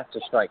team has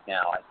to strike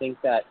now. I think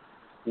that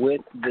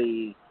with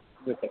the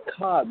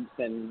Cubs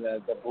and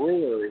the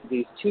Brewers,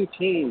 these two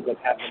teams that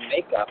have the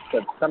makeups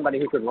of somebody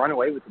who could run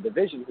away with the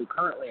division who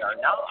currently are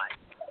not,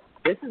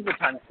 this is the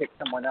time to pick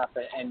someone up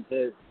and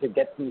to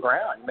get some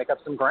ground, make up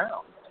some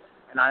ground.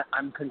 And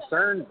I'm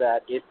concerned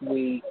that if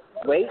we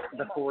wait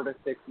the 4 to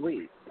 6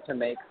 weeks to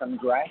make some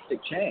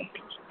drastic change,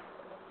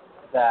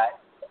 that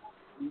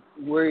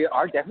we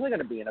are definitely going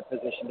to be in a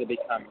position to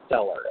become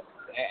sellers.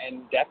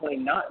 and definitely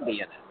not be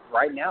in it.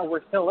 Right now,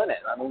 we're still in it.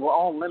 I mean, we're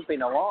all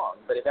limping along.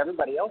 But if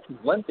everybody else is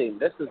limping,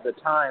 this is the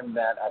time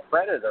that a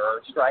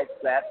predator strikes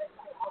that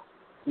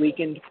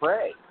weakened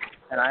prey.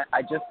 And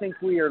I just think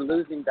we are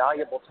losing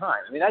valuable time.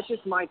 I mean, that's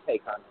just my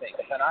take on things.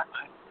 And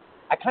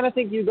I kind of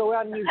think you go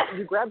out and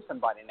you grab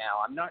somebody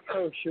now. I'm not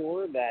so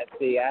sure that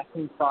the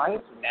asking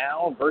price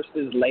now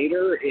versus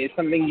later is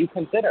something you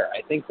consider.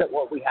 I think that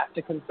what we have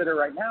to consider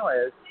right now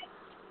is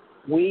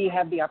we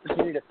have the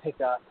opportunity to pick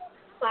up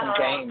some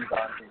games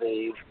on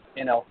the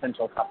NL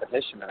Central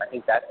competition, and I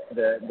think that's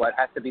what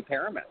has to be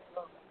paramount.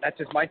 That's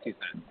just my 2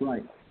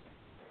 cents.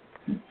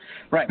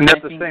 Right. And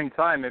at the same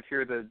time, if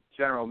you're the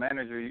general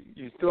manager,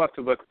 you still have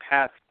to look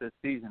past this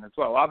season as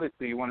well.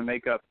 Obviously, you want to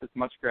make up as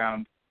much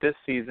ground this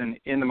season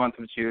in the month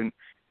of June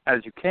as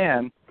you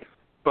can,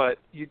 but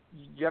you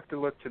have to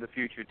look to the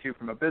future, too,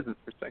 from a business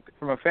perspective.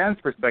 From a fan's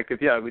perspective,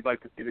 yeah, we'd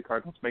like to see the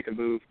Cardinals make a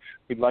move.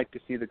 We'd like to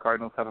see the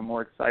Cardinals have a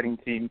more exciting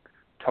team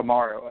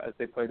tomorrow as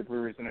they play the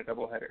Brewers in a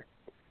doubleheader.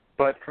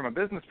 But from a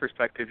business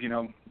perspective,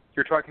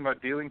 you're talking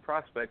about dealing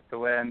prospects to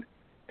land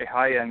a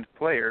high-end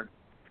player,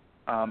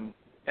 and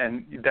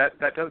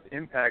that does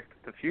impact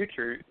the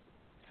future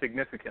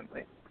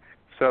significantly.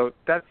 So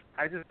that's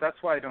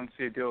why I don't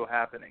see a deal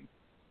happening.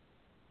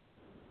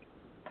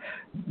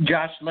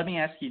 Josh, let me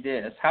ask you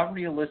this: how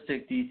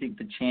realistic do you think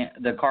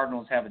the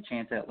Cardinals have a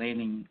chance at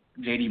landing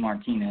JD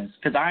Martinez?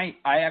 Because I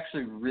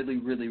actually really,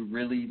 really,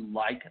 really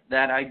like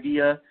that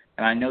idea,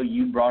 and I know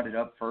you brought it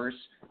up first.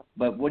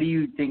 But what do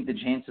you think the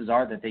chances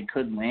are that they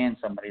could land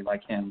somebody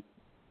like him?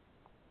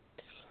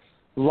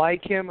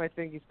 Like him, I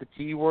think is the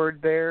key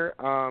word there.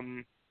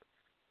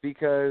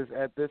 Because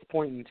at this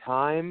point in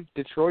time,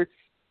 Detroit's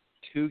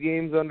 2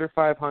 games under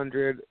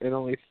 500 and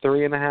only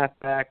 3.5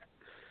 back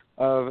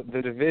of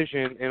the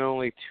division and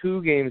only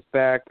 2 games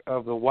back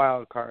of the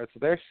wild card. So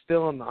they're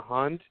still in the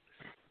hunt.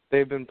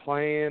 They've been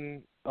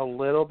playing a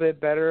little bit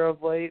better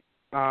of late.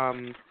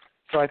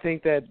 So I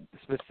think that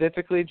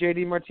specifically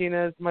J.D.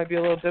 Martinez might be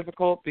a little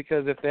difficult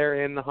because if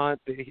they're in the hunt,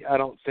 I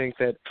don't think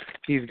that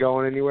he's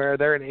going anywhere.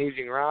 They're an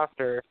aging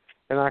roster.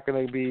 They're not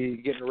going to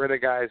be getting rid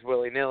of guys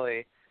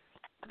willy-nilly.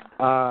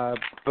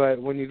 But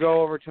when you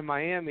go over to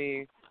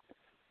Miami,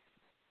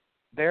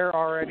 they're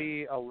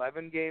already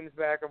 11 games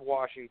back of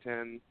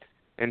Washington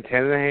and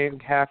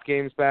 10.5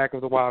 games back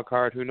of the wild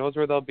card. Who knows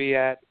where they'll be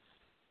at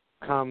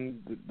come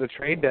the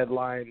trade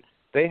deadline?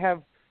 They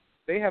have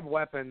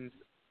weapons.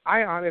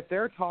 If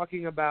they're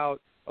talking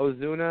about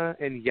Ozuna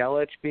and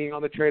Yelich being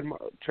on the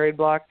trade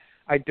block,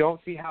 I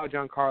don't see how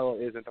Giancarlo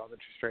isn't on the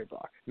trade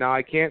block. Now,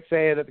 I can't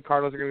say that the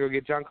Cardinals are going to go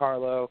get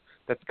Giancarlo.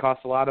 That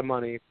costs a lot of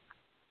money.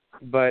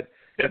 But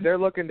if they're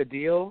looking to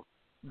deal,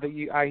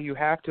 you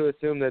have to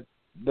assume that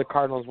the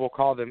Cardinals will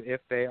call them if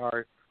they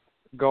are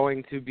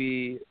going to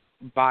be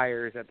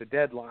buyers at the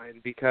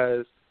deadline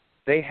because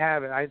they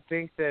have it. I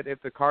think that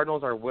if the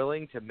Cardinals are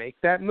willing to make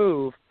that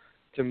move,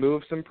 to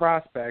move some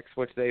prospects,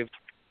 which they've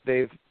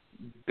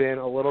been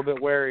a little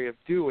bit wary of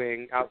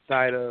doing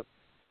outside of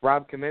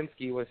Rob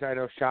Kaminsky, which I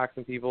know shocked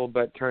some people,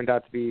 but turned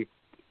out to be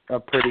a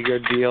pretty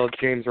good deal.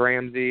 James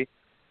Ramsey.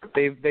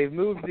 They've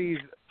moved these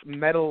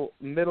middle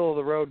of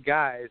the road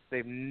guys.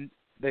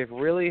 They've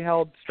really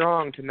held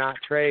strong to not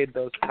trade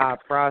those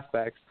top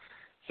prospects.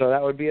 So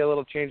that would be a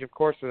little change of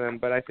course for them.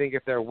 But I think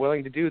if they're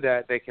willing to do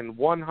that, they can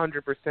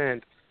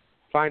 100%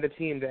 find a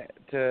team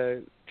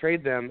to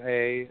trade them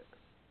a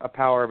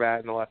power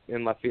bat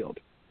in left field.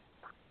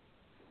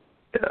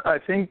 I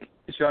think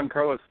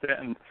Giancarlo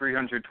Stanton's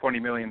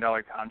 $320 million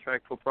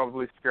contract will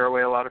probably scare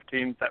away a lot of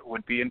teams that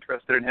would be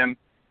interested in him.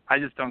 I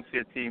just don't see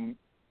a team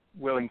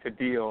willing to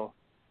deal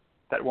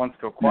that wants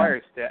to acquire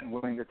Stanton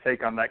willing to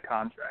take on that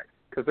contract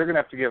because they're going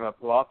to have to give up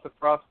lots of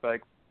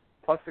prospects,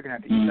 plus they're going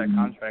to have to eat that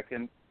contract.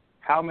 And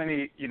how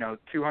many,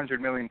 $200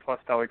 million plus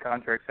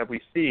contracts have we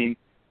seen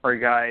where a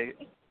guy,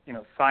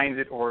 signs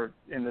it, or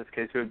in this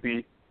case it would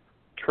be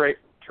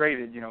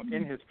traded,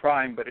 in his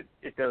prime, but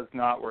it does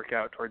not work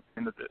out towards the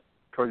end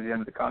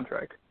of the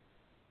contract.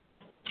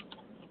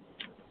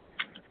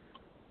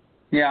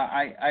 Yeah,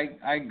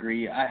 I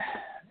agree.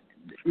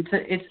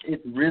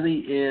 It really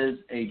is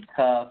a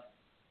tough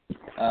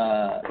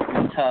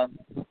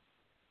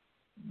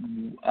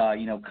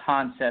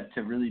concept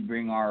to really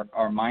bring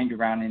our mind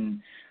around,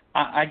 and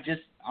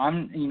I'm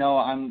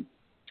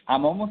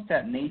almost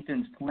at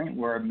Nathan's point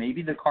where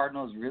maybe the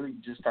Cardinals really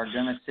just are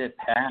going to sit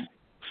pat.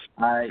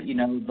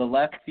 The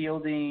left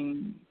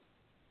fielding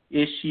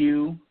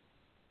issue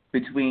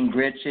between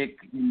Grichuk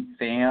and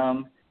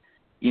Pham,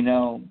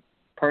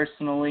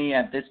 personally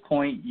at this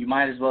point you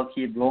might as well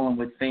keep rolling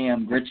with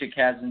Pham. Grichuk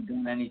hasn't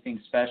done anything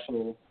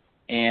special,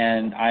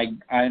 and I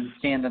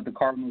understand that the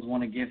Cardinals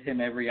want to give him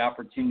every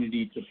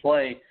opportunity to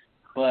play,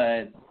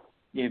 but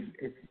if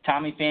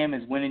Tommy Pham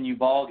is winning you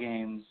ball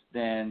games,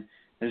 then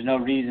there's no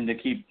reason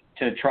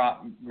to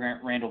trot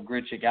Randall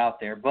Grichuk out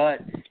there.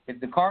 But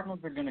if the Cardinals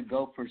are going to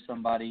go for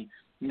somebody,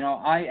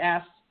 I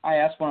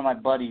asked one of my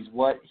buddies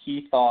what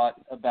he thought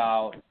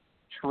about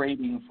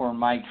trading for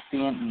Mike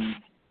Stanton,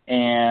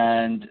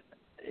 and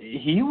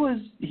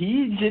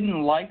he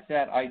didn't like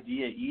that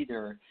idea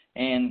either,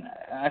 and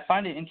I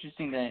find it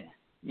interesting that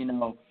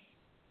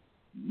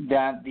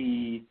that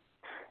the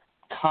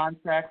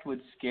contract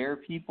would scare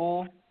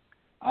people.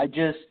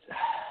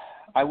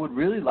 I would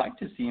really like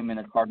to see him in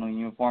a Cardinal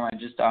uniform.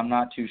 I'm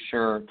not too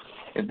sure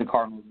if the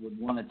Cardinals would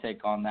want to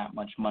take on that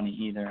much money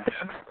either.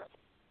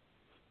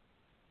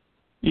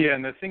 Yeah,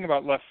 and the thing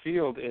about left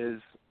field is,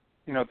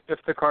 if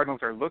the Cardinals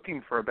are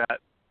looking for a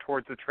bat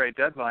towards the trade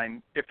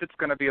deadline, if it's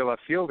going to be a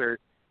left fielder,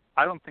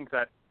 I don't think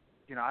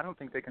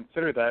they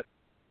consider that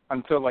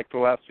until like the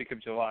last week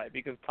of July,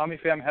 because Tommy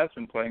Pham has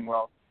been playing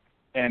well,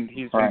 and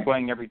he's been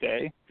playing every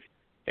day.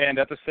 And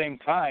at the same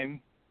time,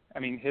 I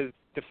mean, his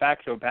de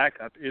facto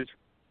backup is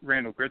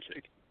Randal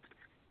Grichuk.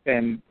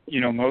 And,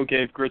 Mo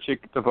gave Grichuk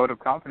the vote of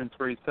confidence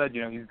where he said,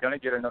 he's going to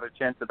get another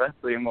chance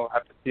eventually, and we'll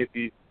have to see if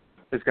he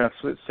is going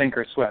to sink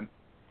or swim.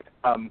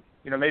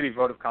 Maybe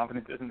vote of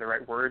confidence isn't the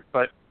right word,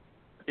 but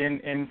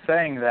in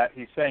saying that,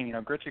 he's saying,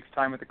 Grichuk's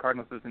time with the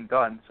Cardinals isn't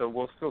done, so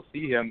we'll still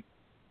see him,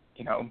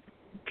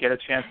 get a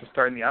chance to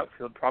start in the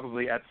outfield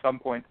probably at some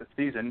point this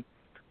season.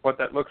 What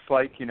that looks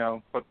like,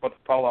 what the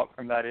fallout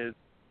from that is,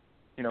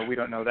 we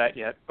don't know that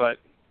yet, but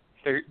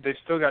they've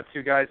still got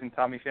two guys in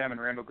Tommy Pham and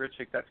Randal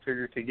Grichuk that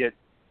figure to get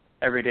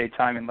everyday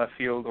time in left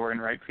field or in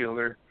right field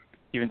or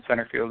even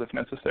center field if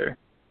necessary.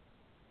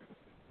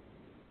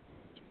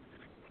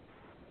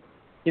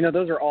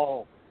 Those are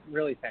all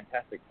really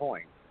fantastic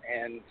points.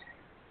 And,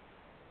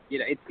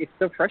 it's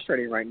so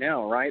frustrating right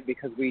now, right?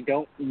 Because we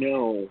don't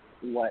know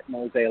what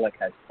Mo Zalek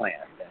has planned.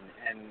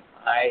 And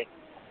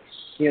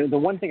the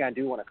one thing I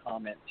do want to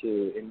comment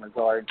to in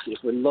regard to, if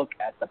we look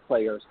at the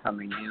players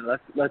coming in,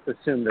 let's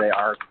assume they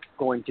are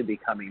going to be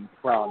coming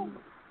from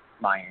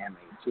Miami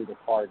to the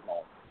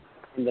Cardinals.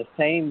 In the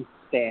same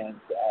stance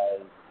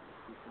as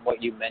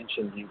what you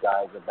mentioned, you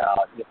guys,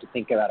 about you have to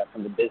think about it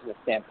from the business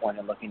standpoint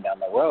and looking down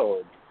the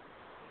road.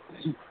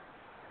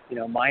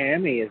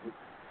 Miami is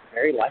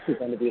very likely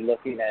going to be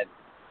looking at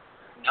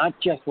not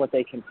just what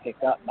they can pick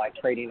up by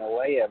trading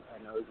away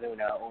an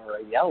Ozuna or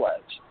a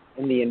Yelich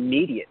in the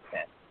immediate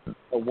sense,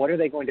 but what are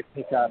they going to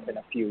pick up in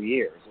a few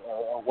years,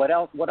 or what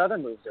else? What other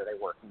moves are they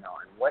working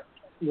on? What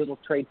little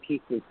trade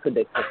pieces could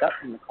they pick up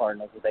from the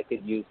Cardinals that they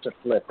could use to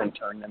flip and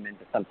turn them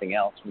into something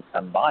else from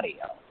somebody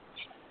else?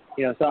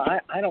 So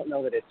I don't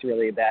know that it's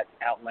really that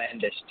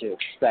outlandish to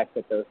expect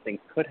that those things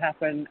could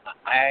happen.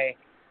 I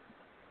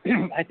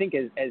think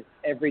as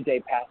every day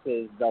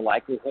passes, the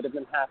likelihood of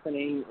them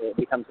happening, it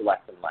becomes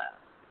less and less.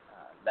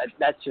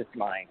 That's just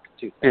my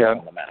 2 cents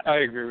on the matter.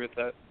 I agree with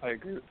that.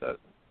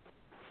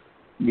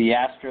 The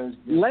Astros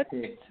just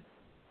picked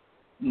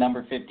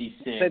number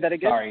 56. Say that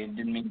again? Sorry,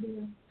 didn't mean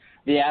to.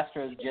 The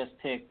Astros just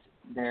picked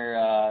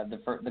their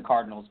the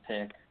Cardinals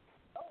pick.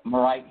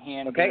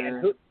 Right-hander. Okay,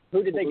 and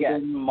who did they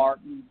get?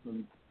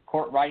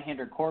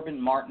 Right-hander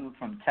Corbin Martin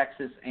from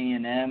Texas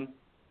A&M.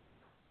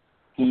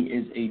 He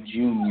is a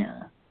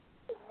junior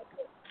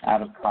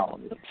out of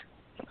college.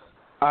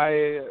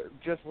 I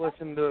just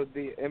listened to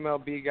the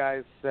MLB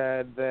guys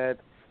said that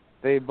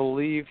they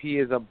believe he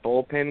is a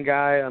bullpen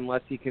guy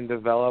unless he can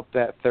develop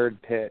that third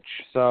pitch.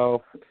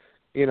 So,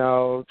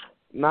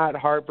 not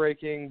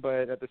heartbreaking,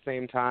 but at the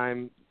same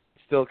time,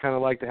 still kind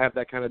of like to have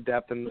that kind of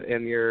depth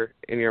in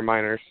your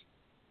minors.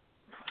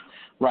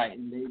 Right,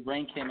 and they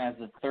rank him as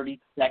the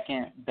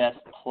 32nd best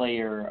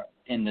player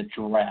in the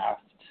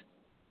draft.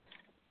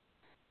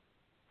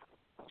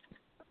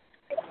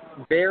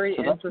 Very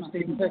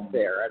interesting pick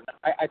there.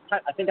 I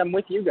think I'm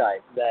with you guys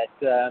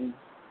that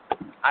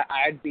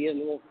I'd be a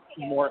little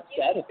more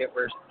upset if it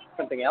were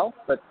something else,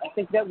 but I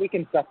think that we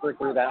can suffer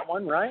through that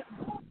one, right?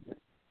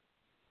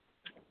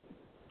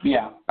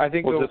 Yeah. I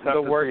think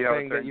the worst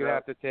thing that you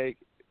have to take,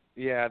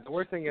 the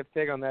worst thing you have to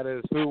take on that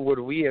is who would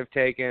we have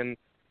taken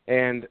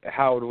and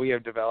how would we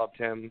have developed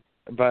him.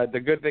 But the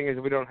good thing is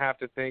we don't have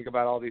to think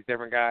about all these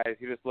different guys.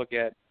 You just look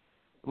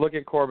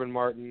at Corbin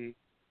Martin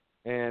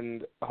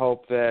and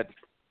hope that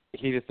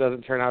he just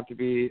doesn't turn out to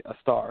be a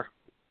star,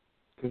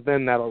 because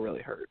then that'll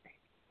really hurt.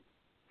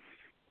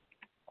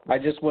 I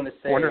just want to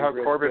say, wonder how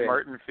Corbin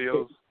Martin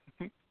feels.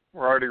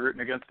 We're already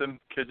rooting against him.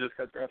 Kid just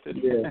got drafted.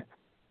 Yeah.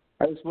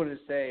 I just wanted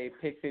to say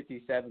pick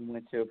 57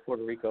 went to a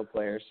Puerto Rico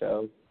player,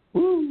 so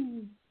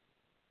woo.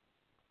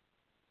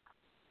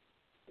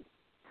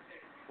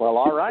 Well,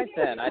 all right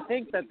then. I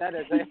think that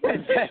is a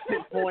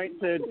fantastic point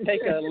to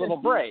take a little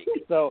break.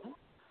 So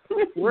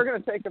we're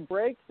going to take a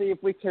break, see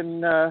if we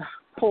can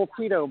pull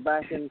Tito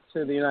back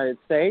into the United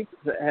States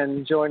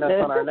and join us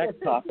on our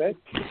next topic.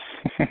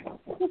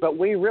 But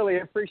we really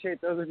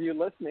appreciate those of you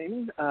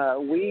listening.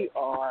 We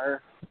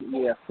are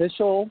the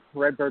official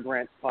Redbird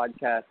Rants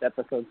podcast,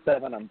 episode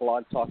 7 on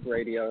Blog Talk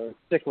Radio.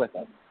 Stick with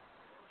us.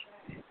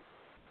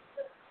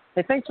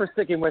 Hey, thanks for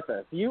sticking with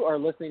us. You are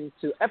listening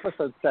to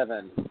episode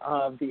 7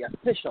 of the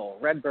official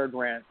Redbird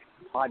Rants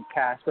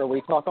podcast, where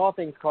we talk all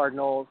things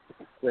Cardinals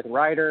with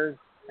writers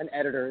and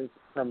editors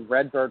from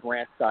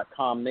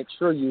redbirdrant.com. Make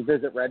sure you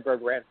visit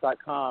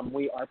redbirdrant.com.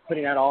 We are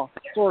putting out all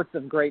sorts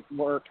of great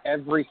work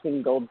every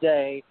single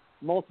day,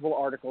 multiple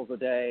articles a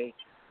day.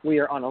 We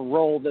are on a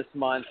roll this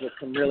month with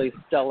some really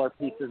stellar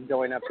pieces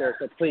going up there,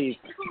 so please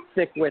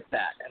stick with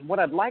that. And what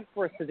I'd like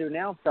for us to do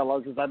now,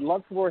 fellows, is I'd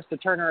love for us to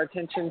turn our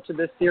attention to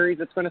this series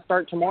that's going to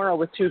start tomorrow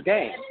with 2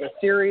 games, a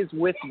series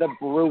with the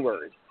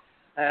Brewers.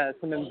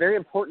 Some very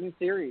important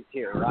series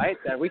here, right?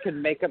 We could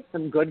make up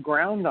some good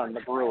ground on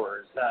the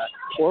Brewers,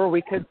 or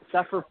we could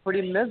suffer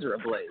pretty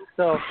miserably.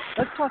 So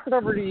let's toss it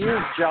over to you,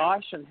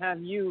 Josh, and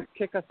have you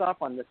kick us off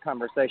on this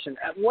conversation.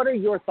 What are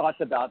your thoughts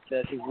about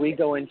this as we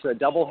go into a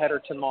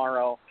doubleheader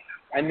tomorrow,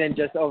 and then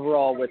just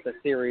overall with the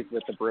series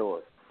with the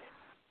Brewers?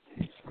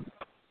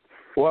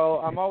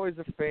 Well, I'm always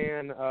a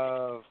fan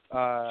of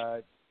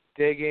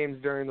day games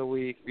during the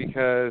week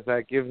because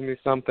that gives me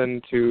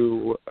something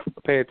to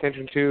pay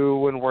attention to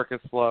when work is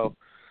slow.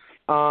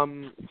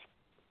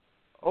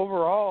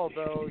 Overall,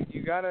 though,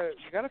 you gotta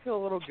feel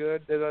a little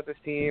good about this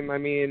team. I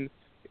mean,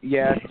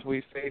 yes,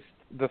 we faced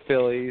the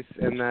Phillies,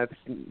 and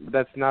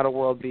that's not a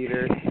world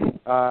beater,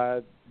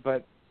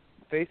 but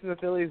facing the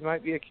Phillies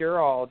might be a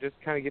cure-all. Just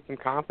kind of get some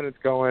confidence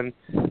going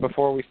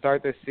before we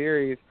start this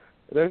series.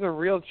 There's a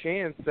real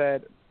chance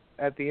that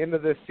at the end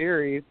of this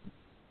series,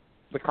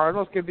 the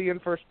Cardinals could be in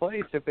first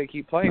place if they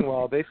keep playing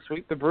well. They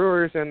sweep the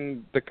Brewers,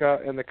 and the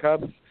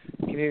Cubs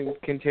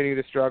continue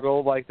to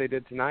struggle like they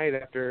did tonight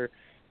after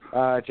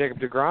Jacob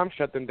deGrom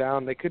shut them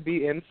down. They could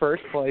be in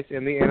first place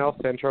in the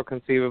NL Central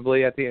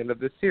conceivably at the end of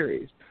this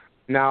series.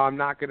 Now, I'm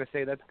not going to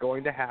say that's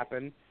going to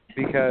happen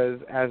because,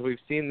 as we've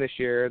seen this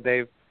year,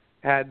 they've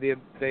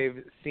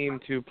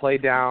seemed to play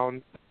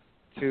down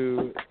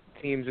to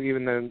teams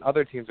even when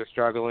other teams are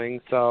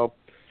struggling. So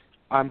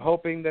I'm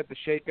hoping that the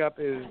shakeup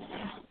is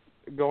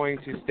going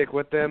to stick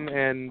with them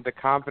and the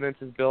confidence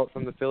is built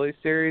from the Phillies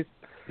series,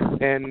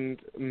 and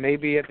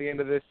maybe at the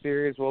end of this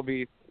series we'll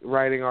be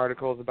writing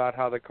articles about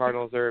how the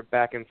Cardinals are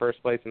back in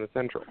first place in the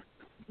Central.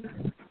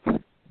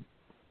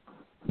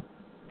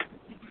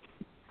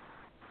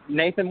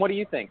 Nathan, what do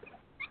you think?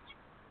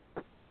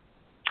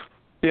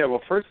 Yeah,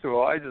 well, first of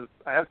all, I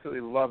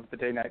absolutely love the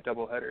day-night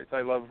doubleheaders.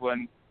 I love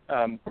when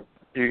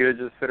you get to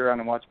just sit around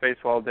and watch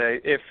baseball all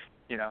day, if,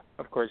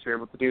 of course, you're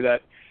able to do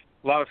that.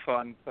 A lot of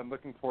fun, so I'm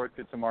looking forward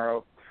to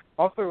tomorrow.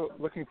 Also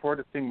looking forward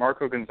to seeing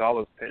Marco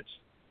Gonzalez pitch.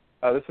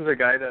 This is a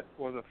guy that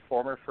was a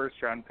former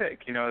first-round pick.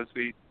 As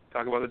we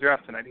talk about the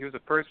draft tonight, he was a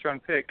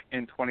first-round pick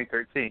in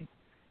 2013.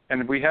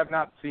 And we have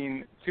not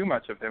seen too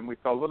much of him. We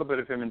saw a little bit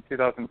of him in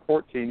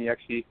 2014. He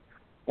actually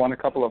won a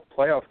couple of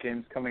playoff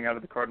games coming out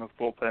of the Cardinals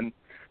bullpen.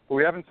 But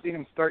we haven't seen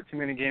him start too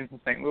many games in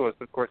St. Louis.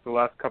 Of course, the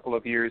last couple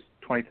of years,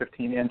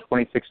 2015 and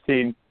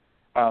 2016,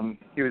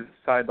 he was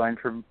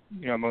sidelined for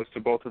most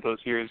of both of those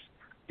years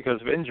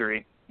because of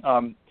injury.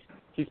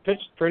 He's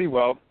pitched pretty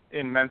well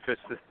in Memphis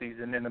this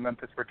season, in the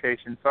Memphis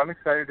rotation, so I'm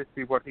excited to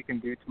see what he can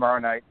do tomorrow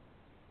night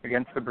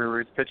against the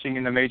Brewers, pitching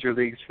in the major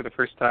leagues for the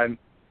first time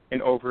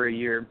in over a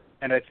year.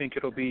 And I think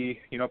it'll be,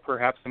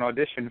 perhaps an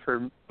audition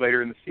for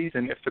later in the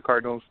season if the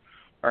Cardinals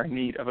are in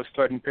need of a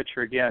starting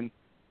pitcher again.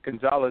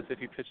 Gonzalez, if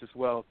he pitches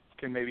well,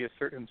 can maybe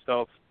assert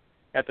himself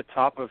at the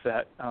top of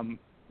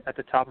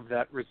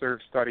that reserve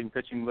starting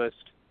pitching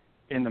list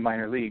in the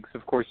minor leagues.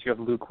 Of course, you have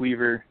Luke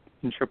Weaver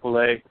in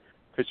AAA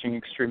pitching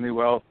extremely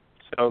well.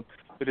 So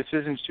the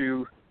decision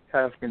to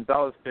have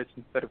Gonzalez pitch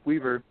instead of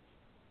Weaver,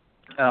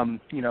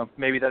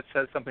 maybe that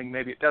says something,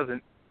 maybe it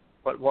doesn't.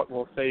 But what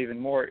will say even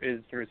more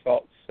is the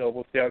results. So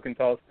we'll see how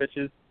Gonzalez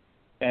pitches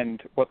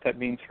and what that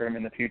means for him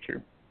in the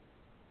future.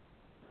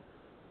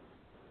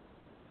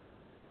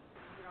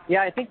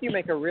 Yeah, I think you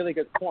make a really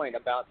good point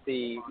about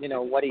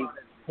what he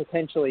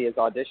potentially is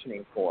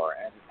auditioning for.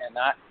 And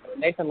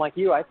Nathan, like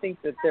you, I think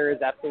that there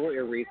is absolutely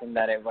a reason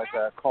that it was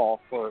a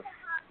call for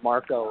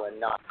Marco and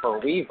not for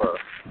Weaver.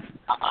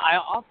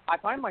 I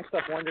find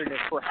myself wondering if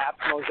perhaps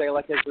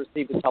Mozeliak has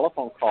received a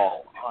telephone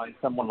call on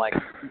someone like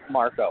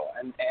Marco,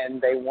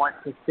 and they want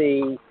to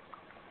see,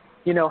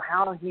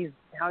 how he's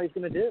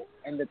going to do,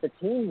 and that the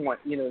team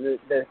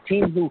the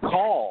team who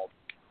called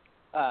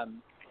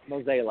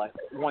Mozeliak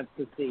wants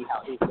to see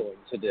how he's going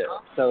to do.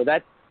 So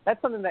that's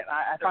something that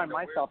I find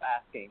myself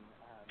asking.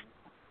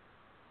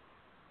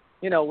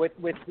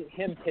 With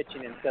him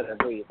pitching instead of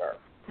Weaver.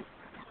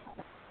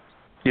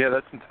 Yeah,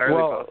 that's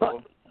entirely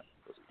possible.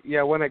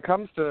 Yeah, when it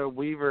comes to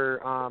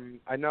Weaver,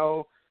 I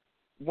know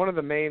one of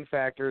the main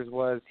factors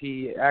was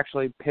he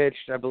actually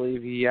pitched, I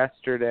believe,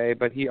 yesterday,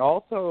 but he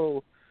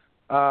also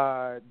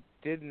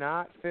did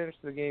not finish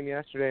the game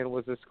yesterday and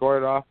was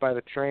escorted off by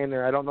the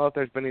trainer. I don't know if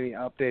there's been any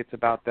updates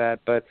about that,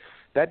 but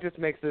that just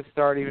makes this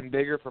start even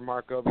bigger for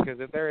Marco, because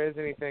if there is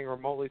anything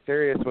remotely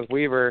serious with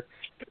Weaver,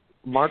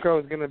 Marco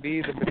is going to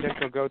be the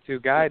potential go-to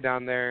guy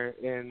down there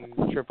in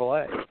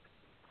AAA.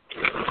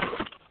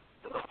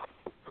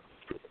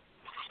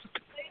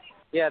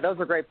 Yeah, those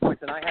are great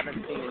points, and I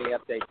haven't seen any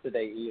updates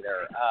today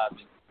either.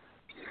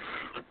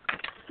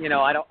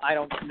 I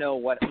don't know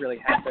what really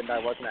happened. I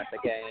wasn't at the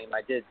game.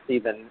 I did see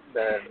the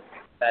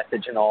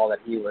message and all that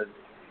he was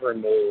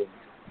removed,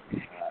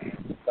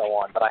 and so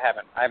on, but I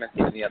haven't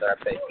seen any other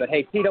updates. But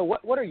hey, Tito,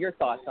 what are your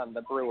thoughts on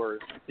the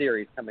Brewers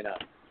series coming up?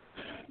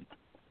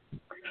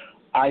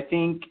 I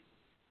think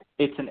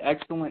it's an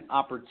excellent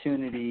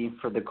opportunity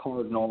for the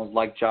Cardinals,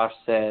 like Josh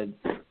said,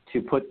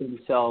 to put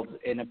themselves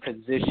in a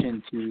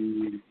position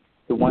to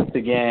once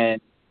again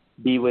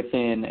be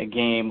within a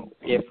game,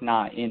 if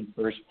not in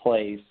first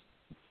place.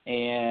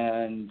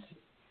 And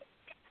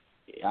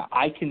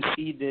I can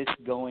see this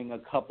going a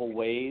couple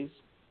ways.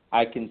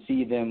 I can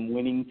see them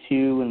winning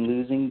 2 and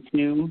losing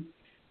 2,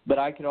 but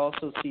I could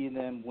also see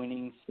them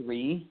winning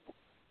 3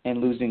 and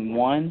losing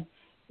 1.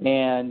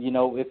 And,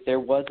 if there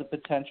was a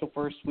potential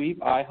for a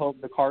sweep, I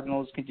hope the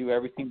Cardinals can do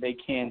everything they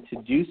can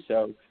to do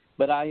so.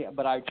 But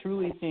I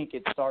truly think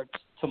it starts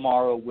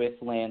tomorrow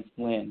with Lance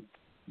Lynn.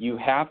 You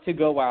have to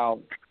go out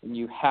and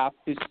you have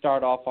to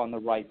start off on the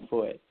right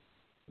foot.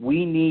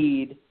 We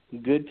need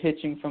good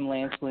pitching from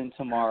Lance Lynn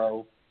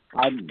tomorrow.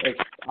 I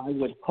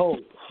would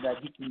hope that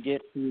he can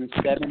get through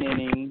 7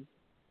 innings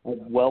of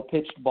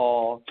well-pitched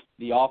ball.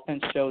 The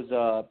offense shows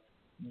up.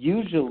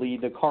 Usually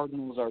the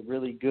Cardinals are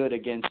really good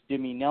against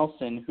Jimmy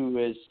Nelson, who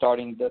is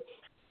starting the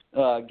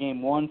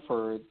game 1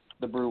 for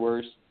the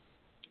Brewers.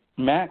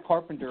 Matt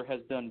Carpenter has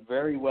done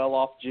very well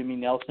off Jimmy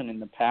Nelson in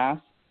the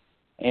past,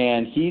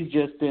 and he's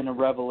just been a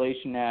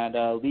revelation at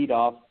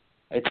leadoff.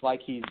 It's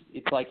like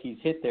he's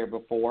hit there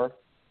before.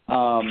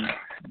 But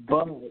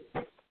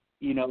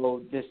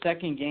the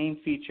second game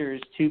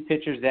features 2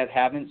 pitchers that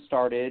haven't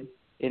started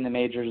in the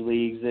major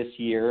leagues this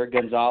year,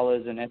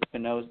 Gonzalez and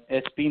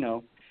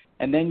Espino.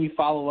 And then you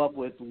follow up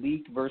with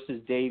Leake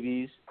versus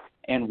Davies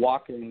and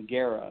Walker and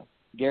Guerra.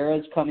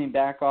 Guerra's coming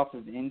back off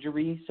of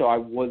injury, so I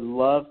would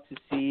love to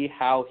see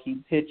how he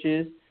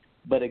pitches.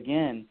 But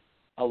again,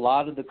 a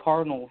lot of the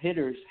Cardinal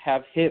hitters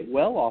have hit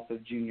well off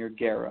of Junior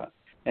Guerra.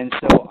 And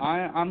so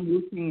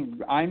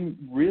I'm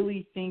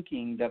really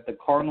thinking that the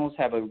Cardinals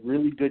have a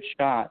really good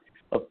shot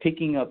of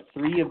picking up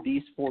 3 of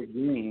these 4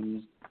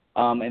 games.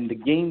 And the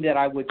game that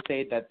I would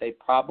say that they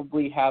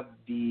probably have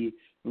the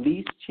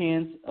least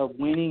chance of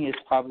winning is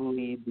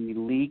probably the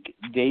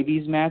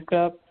Leake-Davies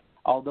matchup.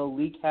 Although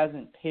Leake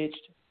hasn't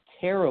pitched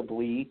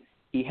terribly,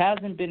 he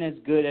hasn't been as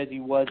good as he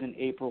was in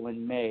April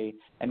and May.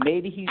 And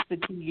maybe he's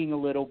fatiguing a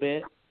little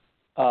bit,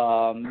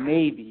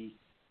 maybe.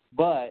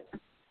 But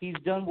he's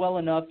done well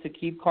enough to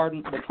keep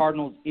the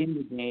Cardinals in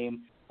the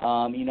game.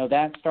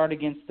 That start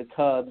against the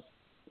Cubs,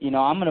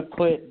 I'm going to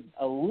put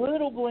a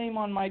little blame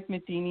on Mike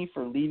Matheny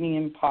for leaving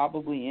him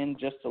probably in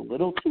just a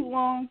little too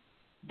long.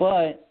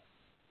 But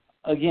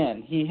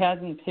again, he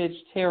hasn't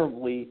pitched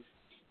terribly,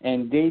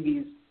 and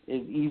Davies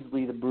is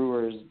easily the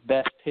Brewers'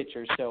 best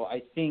pitcher. So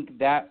I think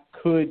that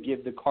could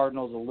give the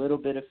Cardinals a little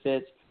bit of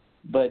fits.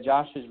 But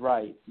Josh is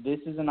right. This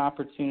is an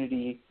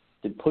opportunity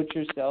to put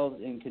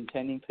yourselves in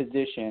contending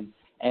position.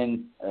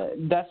 And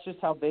that's just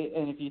how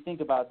and if you think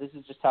about it, this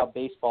is just how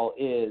baseball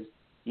is.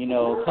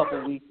 A couple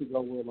of weeks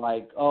ago, we're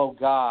like, oh,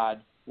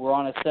 God, we're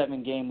on a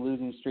 7-game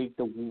losing streak.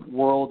 The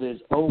world is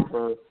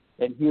over.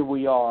 And here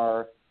we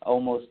are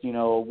almost,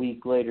 a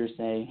week later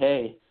saying,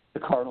 hey, the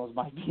Cardinals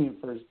might be in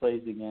first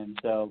place again.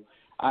 So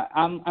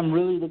I'm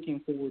really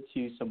looking forward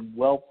to some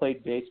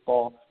well-played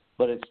baseball,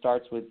 but it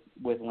starts with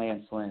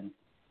Lance Lynn.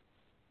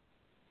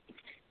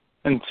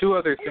 And 2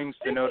 other things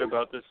to note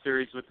about this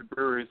series with the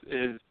Brewers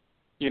is,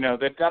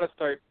 they've got to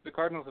start – the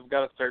Cardinals have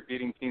got to start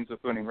beating teams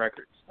with winning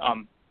records.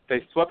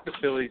 They swept the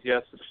Phillies,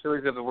 yes, but the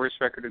Phillies have the worst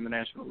record in the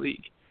National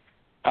League.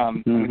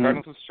 And the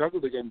Cardinals have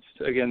struggled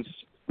against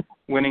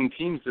winning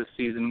teams this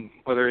season,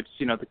 whether it's,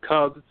 the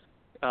Cubs,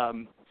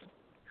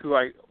 who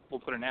I will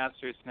put an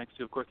asterisk next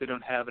to. Of course, they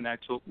don't have an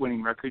actual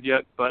winning record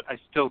yet, but I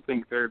still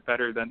think they're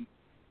better than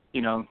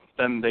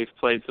they've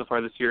played so far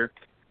this year.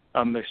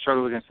 They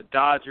struggle against the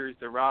Dodgers,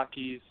 the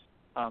Rockies.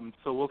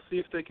 So we'll see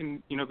if they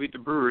can, beat the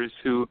Brewers,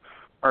 who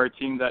are a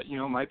team that,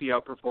 might be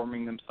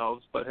outperforming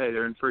themselves, but hey,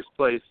 they're in first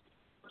place.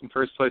 And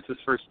first place is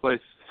first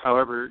place,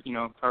 however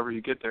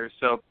you get there.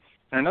 So,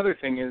 and another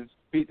thing is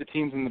beat the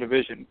teams in the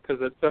division, because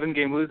that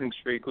 7-game losing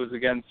streak was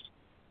against,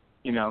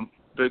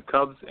 the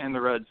Cubs and the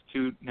Reds,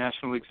 2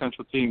 National League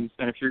Central teams.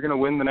 And if you're going to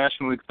win the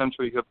National League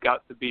Central, you have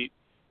got to beat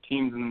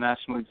teams in the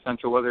National League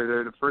Central, whether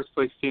they're the first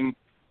place team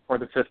or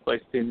the 5th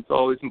place team. It's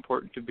always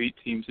important to beat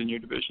teams in your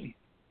division.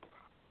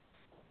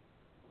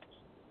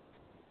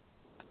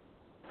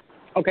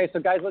 Okay, so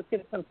guys, let's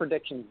get some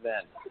predictions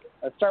then.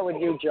 Let's start with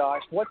you,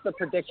 Josh. What's the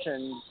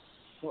prediction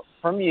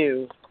from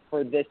you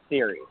for this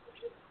series?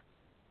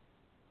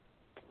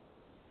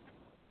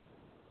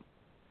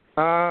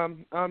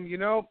 I'm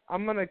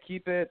gonna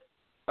keep it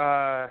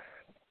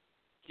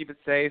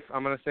safe.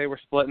 I'm gonna say we're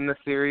splitting the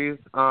series,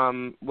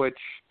 which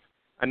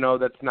I know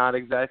that's not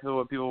exactly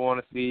what people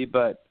want to see,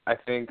 but I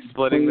think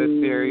splitting this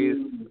series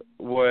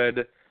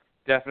would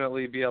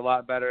definitely be a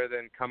lot better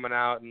than coming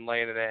out and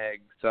laying an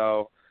egg.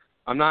 So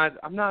I'm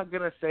not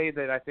gonna say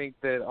that I think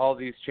that all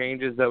these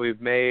changes that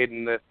we've made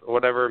and this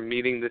whatever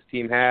meeting this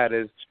team had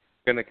is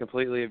gonna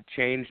completely have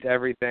changed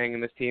everything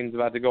and this team's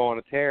about to go on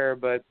a tear,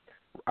 but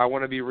I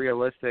want to be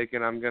realistic,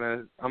 and I'm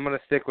gonna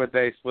stick with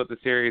they split the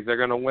series. They're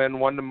gonna win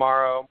 1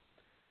 tomorrow,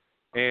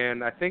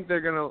 and I think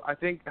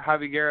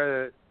Javi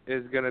Guerra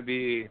is gonna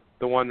be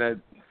the one that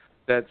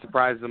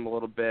surprises them a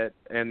little bit,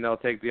 and they'll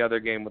take the other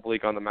game with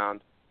Leake on the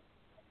mound.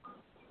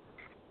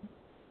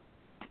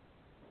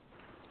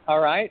 All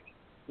right.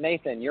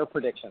 Nathan, your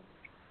prediction.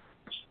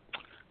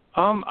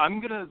 I'm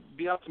going to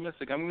be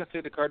optimistic. I'm going to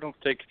say the Cardinals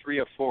take 3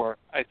 of 4.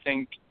 I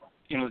think,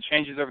 the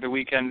changes over the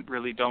weekend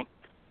really don't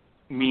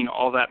mean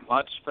all that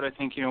much, but I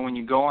think, when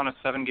you go on a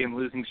 7-game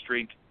losing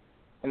streak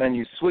and then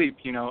you sweep,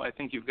 I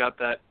think you've got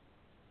that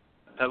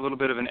little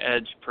bit of an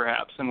edge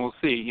perhaps, and we'll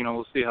see.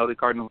 We'll see how the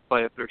Cardinals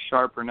play, if they're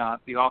sharp or not.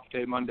 The off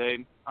day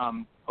Monday,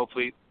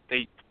 hopefully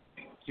they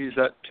use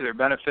that to their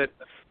benefit,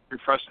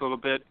 refresh a little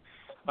bit.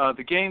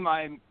 The game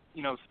I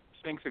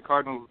think the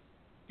Cardinals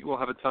will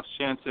have a tough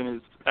chance in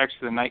is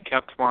actually the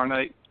nightcap tomorrow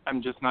night.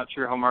 I'm just not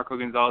sure how Marco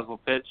Gonzalez will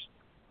pitch.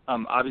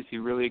 Obviously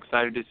really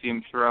excited to see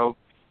him throw.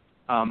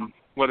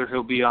 Whether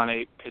he'll be on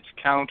a pitch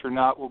count or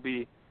not will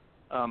be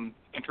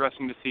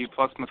interesting to see.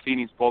 Plus,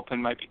 Matheny's bullpen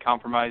might be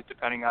compromised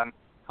depending on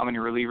how many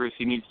relievers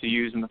he needs to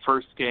use in the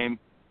first game.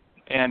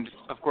 And,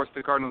 of course,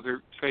 the Cardinals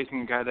are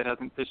facing a guy that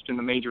hasn't pitched in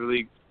the major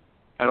leagues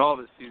at all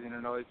this season,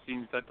 and it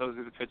seems that those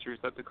are the pitchers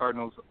that the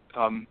Cardinals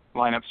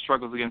lineup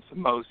struggles against the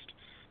most.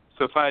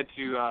 So if I had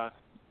to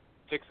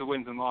pick the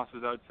wins and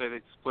losses, I would say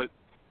they'd split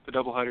the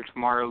doubleheader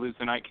tomorrow, lose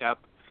the nightcap.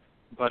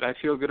 But I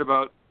feel good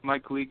about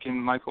Mike Leake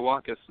and Michael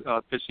Wacha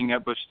pitching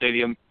at Busch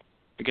Stadium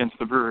against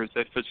the Brewers.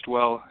 They pitched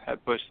well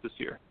at Busch this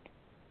year.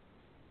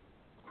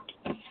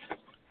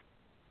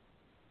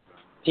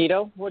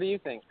 Tito, what do you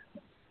think?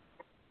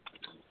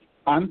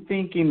 I'm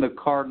thinking the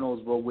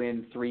Cardinals will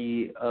win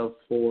 3 of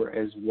 4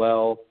 as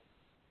well.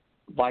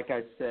 Like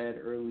I said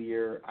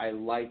earlier, I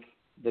like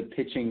the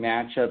pitching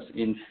matchups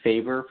in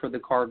favor for the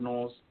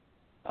Cardinals.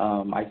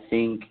 I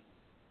think,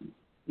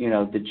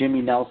 the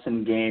Jimmy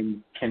Nelson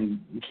game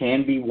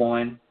can be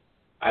won.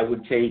 I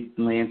would take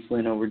Lance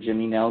Lynn over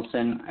Jimmy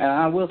Nelson. And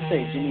I will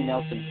say Jimmy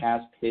Nelson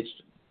has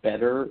pitched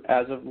better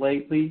as of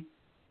lately,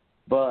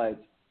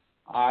 but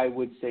I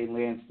would say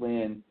Lance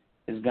Lynn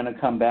is going to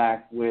come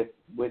back with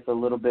a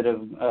little bit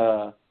of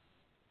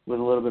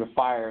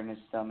fire in his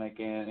stomach,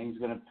 and he's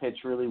going to pitch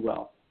really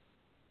well.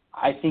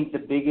 I think the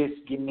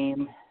biggest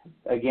game,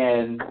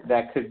 again,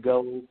 that could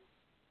go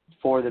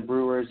for the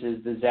Brewers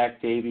is the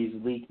Zach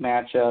Davies-Leake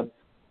matchup,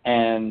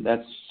 and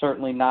that's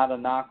certainly not a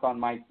knock on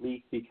Mike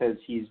Leake because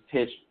he's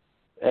pitched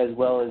as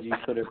well as you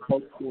could have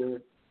hoped for,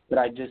 but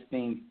I just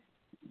think,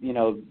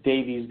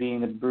 Davies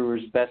being the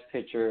Brewers' best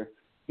pitcher,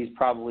 he's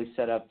probably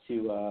set up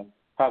to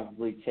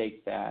probably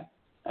take that.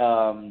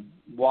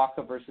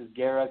 Wacha versus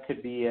Guerra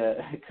could be a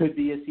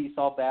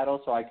seesaw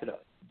battle, so I could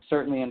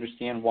certainly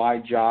understand why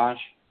Josh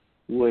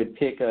would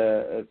pick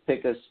a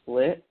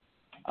split.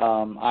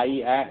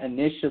 I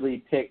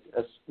initially picked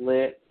a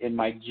split in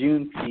my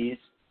June piece.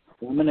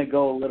 I'm going to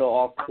go a little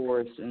off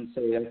course and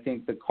say I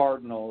think the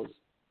Cardinals,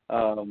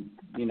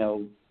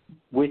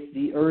 with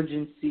the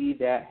urgency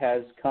that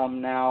has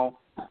come now,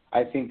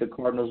 I think the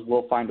Cardinals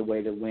will find a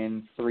way to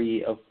win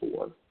 3 of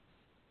 4.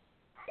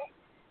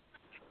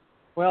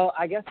 Well,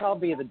 I guess I'll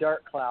be the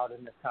dark cloud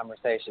in this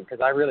conversation because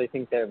I really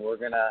think that we're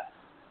going to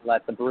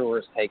let the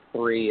Brewers take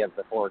 3 of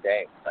the 4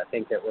 games. I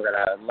think that we're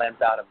going to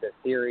limp out of this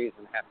series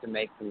and have to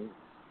make some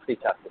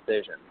pretty tough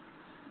decisions.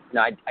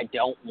 I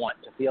don't want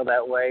to feel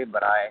that way,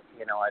 but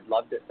I'd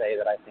love to say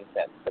that I think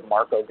that the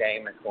Marco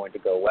game is going to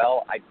go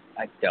well. I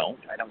don't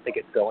think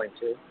it's going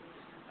to.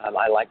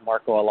 I like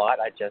Marco a lot.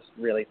 I just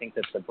really think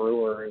that the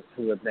Brewers,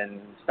 who have been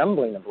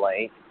stumbling of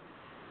late,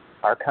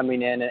 are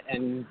coming in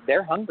and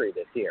they're hungry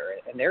this year,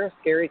 and they're a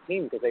scary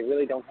team because they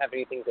really don't have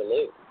anything to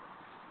lose.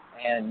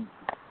 And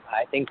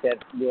I think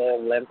that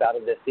we'll limp out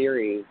of this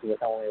series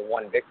with only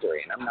 1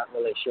 victory, and I'm not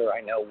really sure I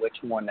know which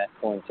one that's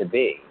going to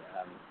be.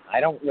 I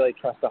don't really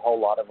trust a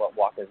whole lot of what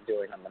Wacha's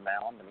doing on the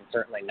mound.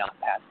 Certainly not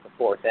past the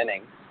 4th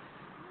inning.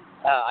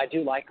 I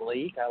do like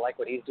Leake. I like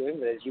what he's doing,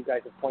 but as you guys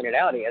have pointed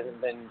out, he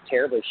hasn't been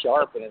terribly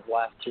sharp in his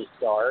last 2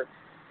 starts.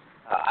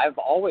 I've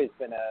always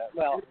been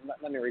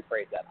let me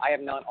rephrase that. I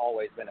have not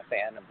always been a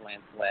fan of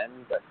Lance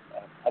Lynn, but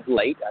of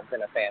late I've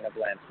been a fan of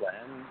Lance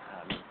Lynn.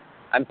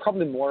 I'm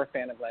probably more a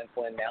fan of Lance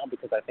Lynn now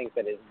because I think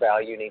that his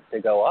value needs to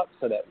go up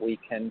so that we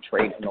can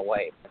trade him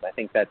away. Because I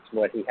think that's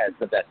what he has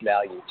the best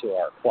value to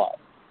our club.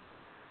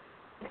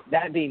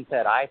 That being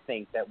said, I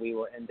think that we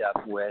will end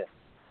up with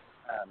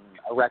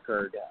a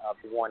record of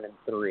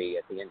 1-3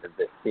 at the end of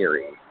this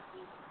series.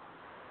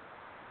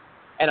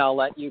 And I'll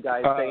let you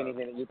guys say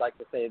anything that you'd like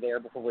to say there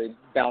before we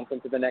bounce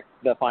into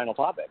the final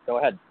topic. Go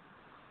ahead.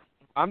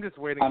 I'm just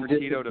waiting for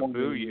Tito to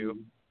boo you.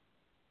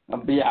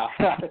 Yeah,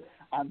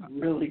 I'm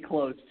really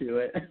close to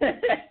it.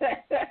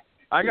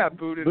 I got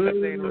booed into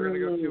saying we're going to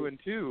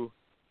go 2-2.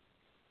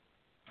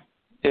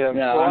 Yeah,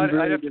 well,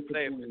 I'd have to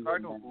say if the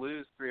Cardinals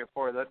lose 3 or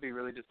 4, that'd be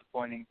really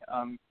disappointing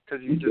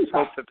because you just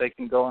hope that they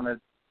can go on a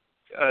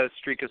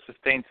streak of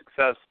sustained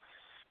success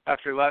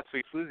after last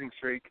week's losing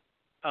streak.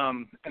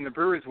 And the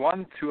Brewers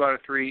won 2 out of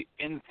 3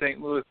 in St.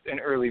 Louis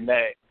in early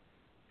May.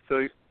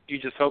 So you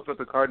just hope that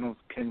the Cardinals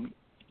can,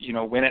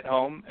 win at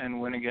home and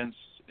win against,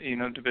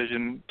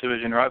 division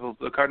rivals.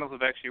 The Cardinals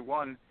have actually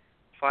won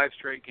 5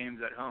 straight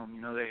games at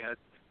home. They had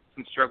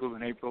some struggles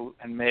in April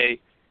and May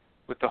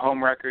with the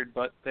home record,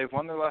 but they've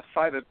won their last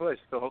 5 at Busch,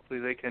 so hopefully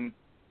they can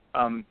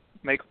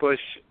make Busch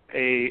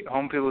a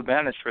home field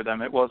advantage for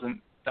them. It wasn't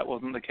that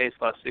wasn't the case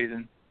last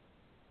season.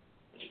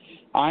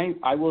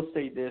 I will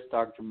say this,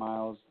 Dr.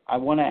 Miles. I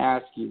want to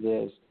ask you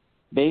this.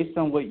 Based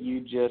on what you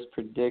just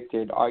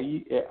predicted, are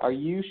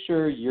you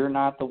sure you're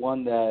not the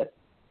one that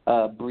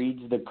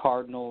breeds the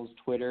Cardinals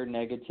Twitter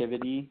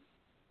negativity?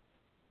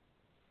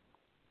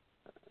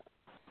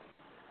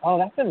 Oh,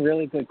 that's a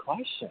really good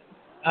question.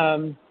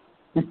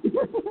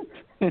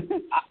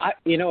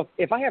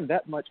 If I have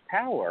that much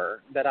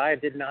power that I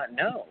did not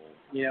know,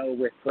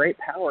 with great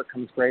power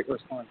comes great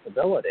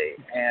responsibility,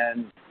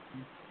 and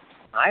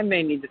I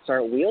may need to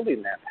start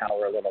wielding that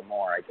power a little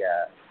more, I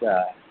guess.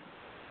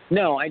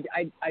 No,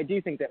 I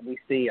do think that we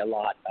see a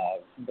lot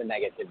of the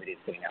negativity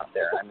sitting out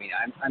there. I mean,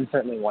 I'm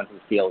certainly one who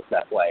feels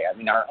that way. I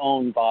mean, our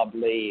own Bob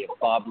Lee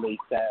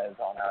Says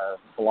on our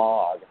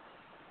blog,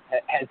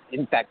 has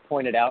in fact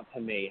pointed out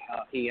to me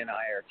how he and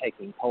I are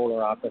taking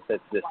polar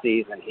opposites this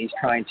season. He's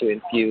trying to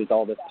infuse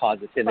all this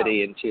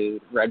positivity into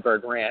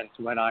Redbird Rants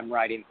when I'm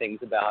writing things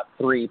about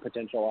 3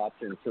 potential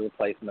options to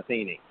replace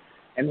Matheny,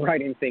 and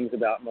writing things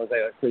about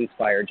Mosaic Police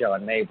Fire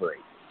John Mabry.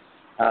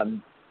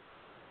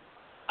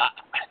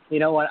 You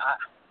know what?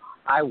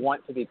 I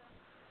want to be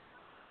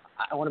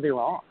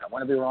wrong. I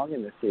want to be wrong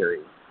in this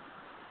series.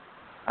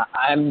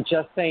 I'm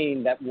just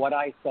saying that what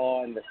I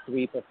saw in the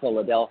sweep of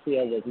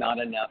Philadelphia was not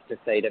enough to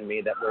say to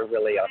me that we're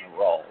really on a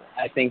roll.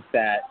 I think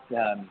that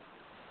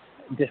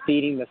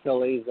defeating the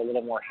Phillies a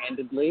little more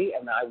handedly,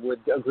 and I would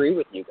agree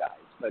with you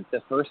guys, but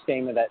the first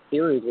game of that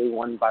series we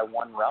won by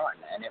 1 run,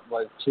 and it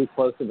was too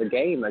close of a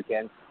game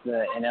against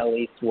the NL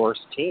East's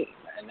worst team.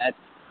 And that's,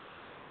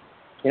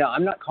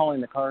 I'm not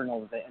calling the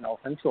Cardinals the NL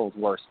Central's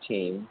worst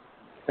team.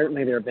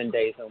 Certainly there have been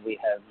days when we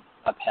have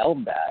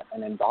upheld that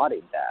and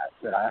embodied that,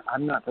 but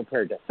I'm not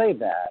prepared to say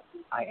that.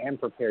 I am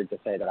prepared to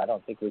say that I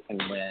don't think we can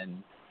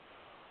win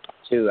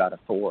 2 out of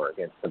 4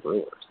 against the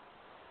Brewers.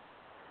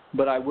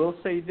 But I will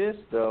say this,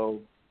 though.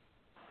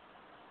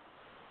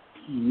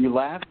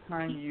 Last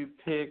time you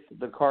picked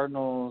the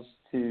Cardinals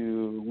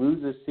to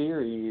lose a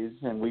series,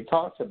 and we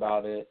talked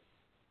about it,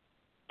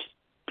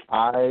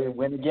 I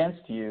went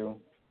against you,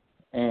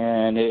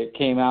 and it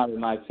came out in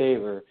my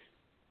favor.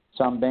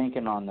 So I'm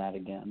banking on that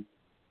again.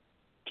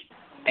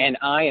 And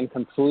I am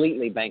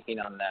completely banking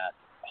on that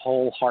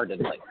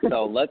wholeheartedly.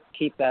 So let's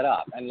keep that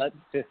up. And let's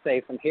just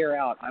say from here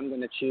out, I'm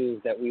going to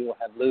choose that we will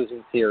have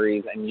losing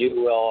series, and you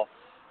will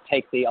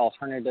take the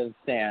alternative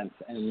stance,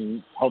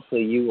 and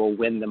hopefully you will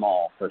win them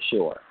all for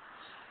sure.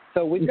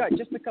 So we've got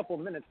just a couple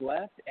of minutes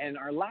left, and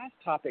our last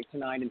topic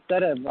tonight,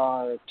 instead of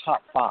our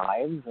top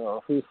 5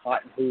 or who's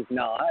hot and who's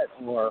not,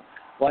 or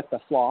what the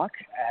flock,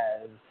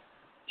 as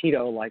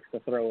Tito likes to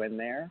throw in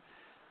there,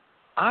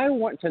 I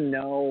want to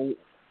know,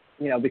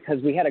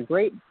 because we had a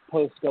great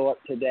post go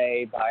up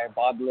today by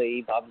Bob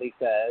Lee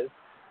Says,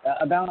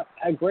 about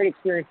a great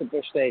experience at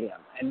Busch Stadium.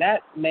 And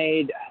that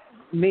made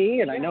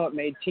me, and I know it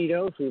made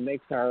Tito, who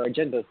makes our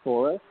agendas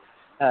for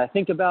us,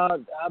 think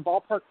about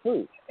ballpark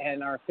food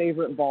and our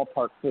favorite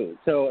ballpark food.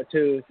 So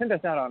to send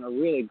us out on a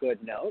really good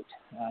note,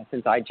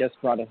 since I just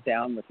brought us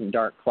down with some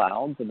dark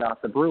clouds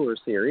about the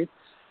Brewers series,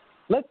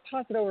 let's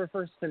toss it over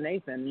first to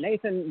Nathan.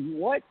 Nathan,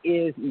 what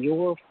is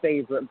your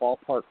favorite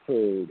ballpark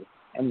food,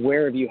 and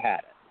where have you had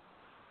it?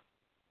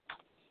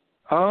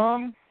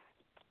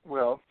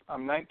 Well,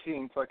 I'm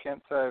 19, so I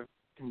can't say I've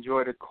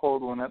enjoyed a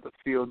cold one at the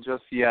field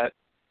just yet.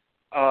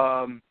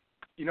 I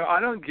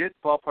don't get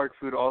ballpark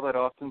food all that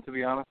often, to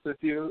be honest with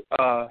you.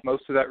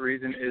 Most of that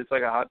reason is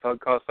like a hot dog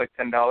costs like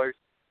 $10.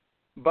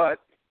 But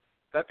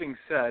that being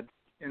said,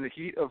 in the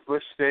heat of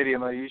Busch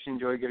Stadium, I usually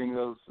enjoy getting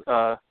those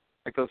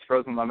those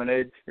frozen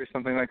lemonades or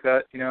something like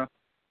that.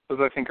 Those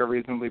I think are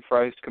reasonably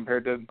priced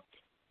compared to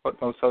what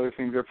most other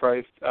things are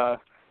priced.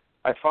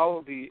 I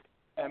follow the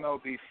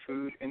MLB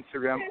Food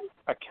Instagram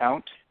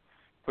account,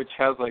 which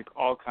has like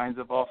all kinds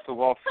of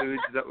off-the-wall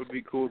foods that would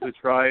be cool to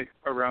try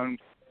around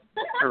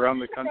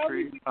the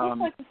country.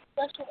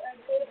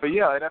 But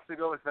yeah, I'd have to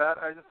go with that.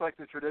 I just like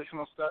the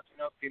traditional stuff,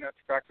 peanuts,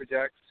 Cracker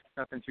Jacks,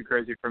 nothing too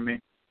crazy for me.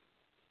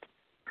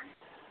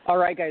 All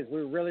right, guys,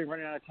 we're really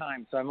running out of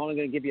time, so I'm only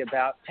going to give you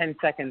about 10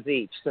 seconds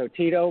each. So,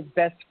 Tito,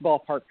 best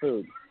ballpark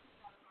food?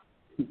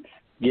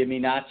 Give me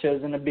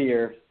nachos and a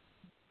beer.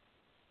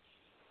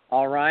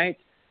 All right.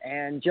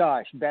 And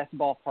Josh, best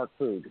ballpark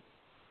food?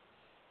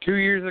 2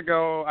 years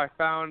ago, I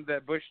found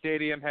that Busch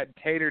Stadium had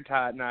tater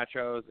tot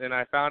nachos, and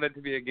I found it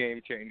to be a game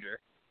changer.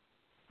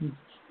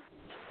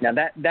 Now,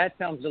 that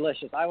sounds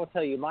delicious. I will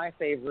tell you, my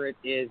favorite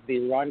is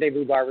the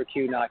Rendezvous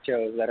Barbecue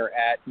nachos that are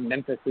at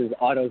Memphis's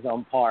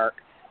AutoZone Park.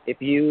 If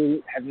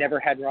you have never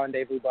had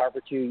Rendezvous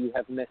Barbecue, you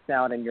have missed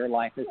out, and your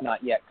life is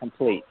not yet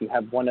complete. You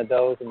have one of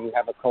those, and you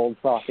have a cold,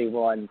 frothy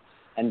one,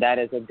 and that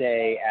is a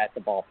day at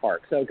the ballpark.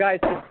 So, guys,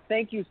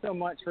 thank you so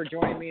much for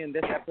joining me in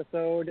this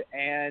episode,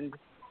 and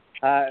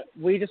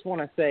we just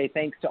want to say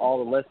thanks to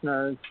all the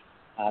listeners.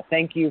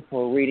 Thank you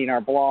for reading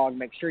our blog.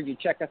 Make sure you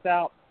check us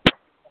out,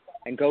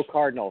 and go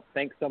Cardinals.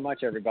 Thanks so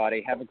much,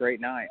 everybody. Have a great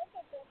night.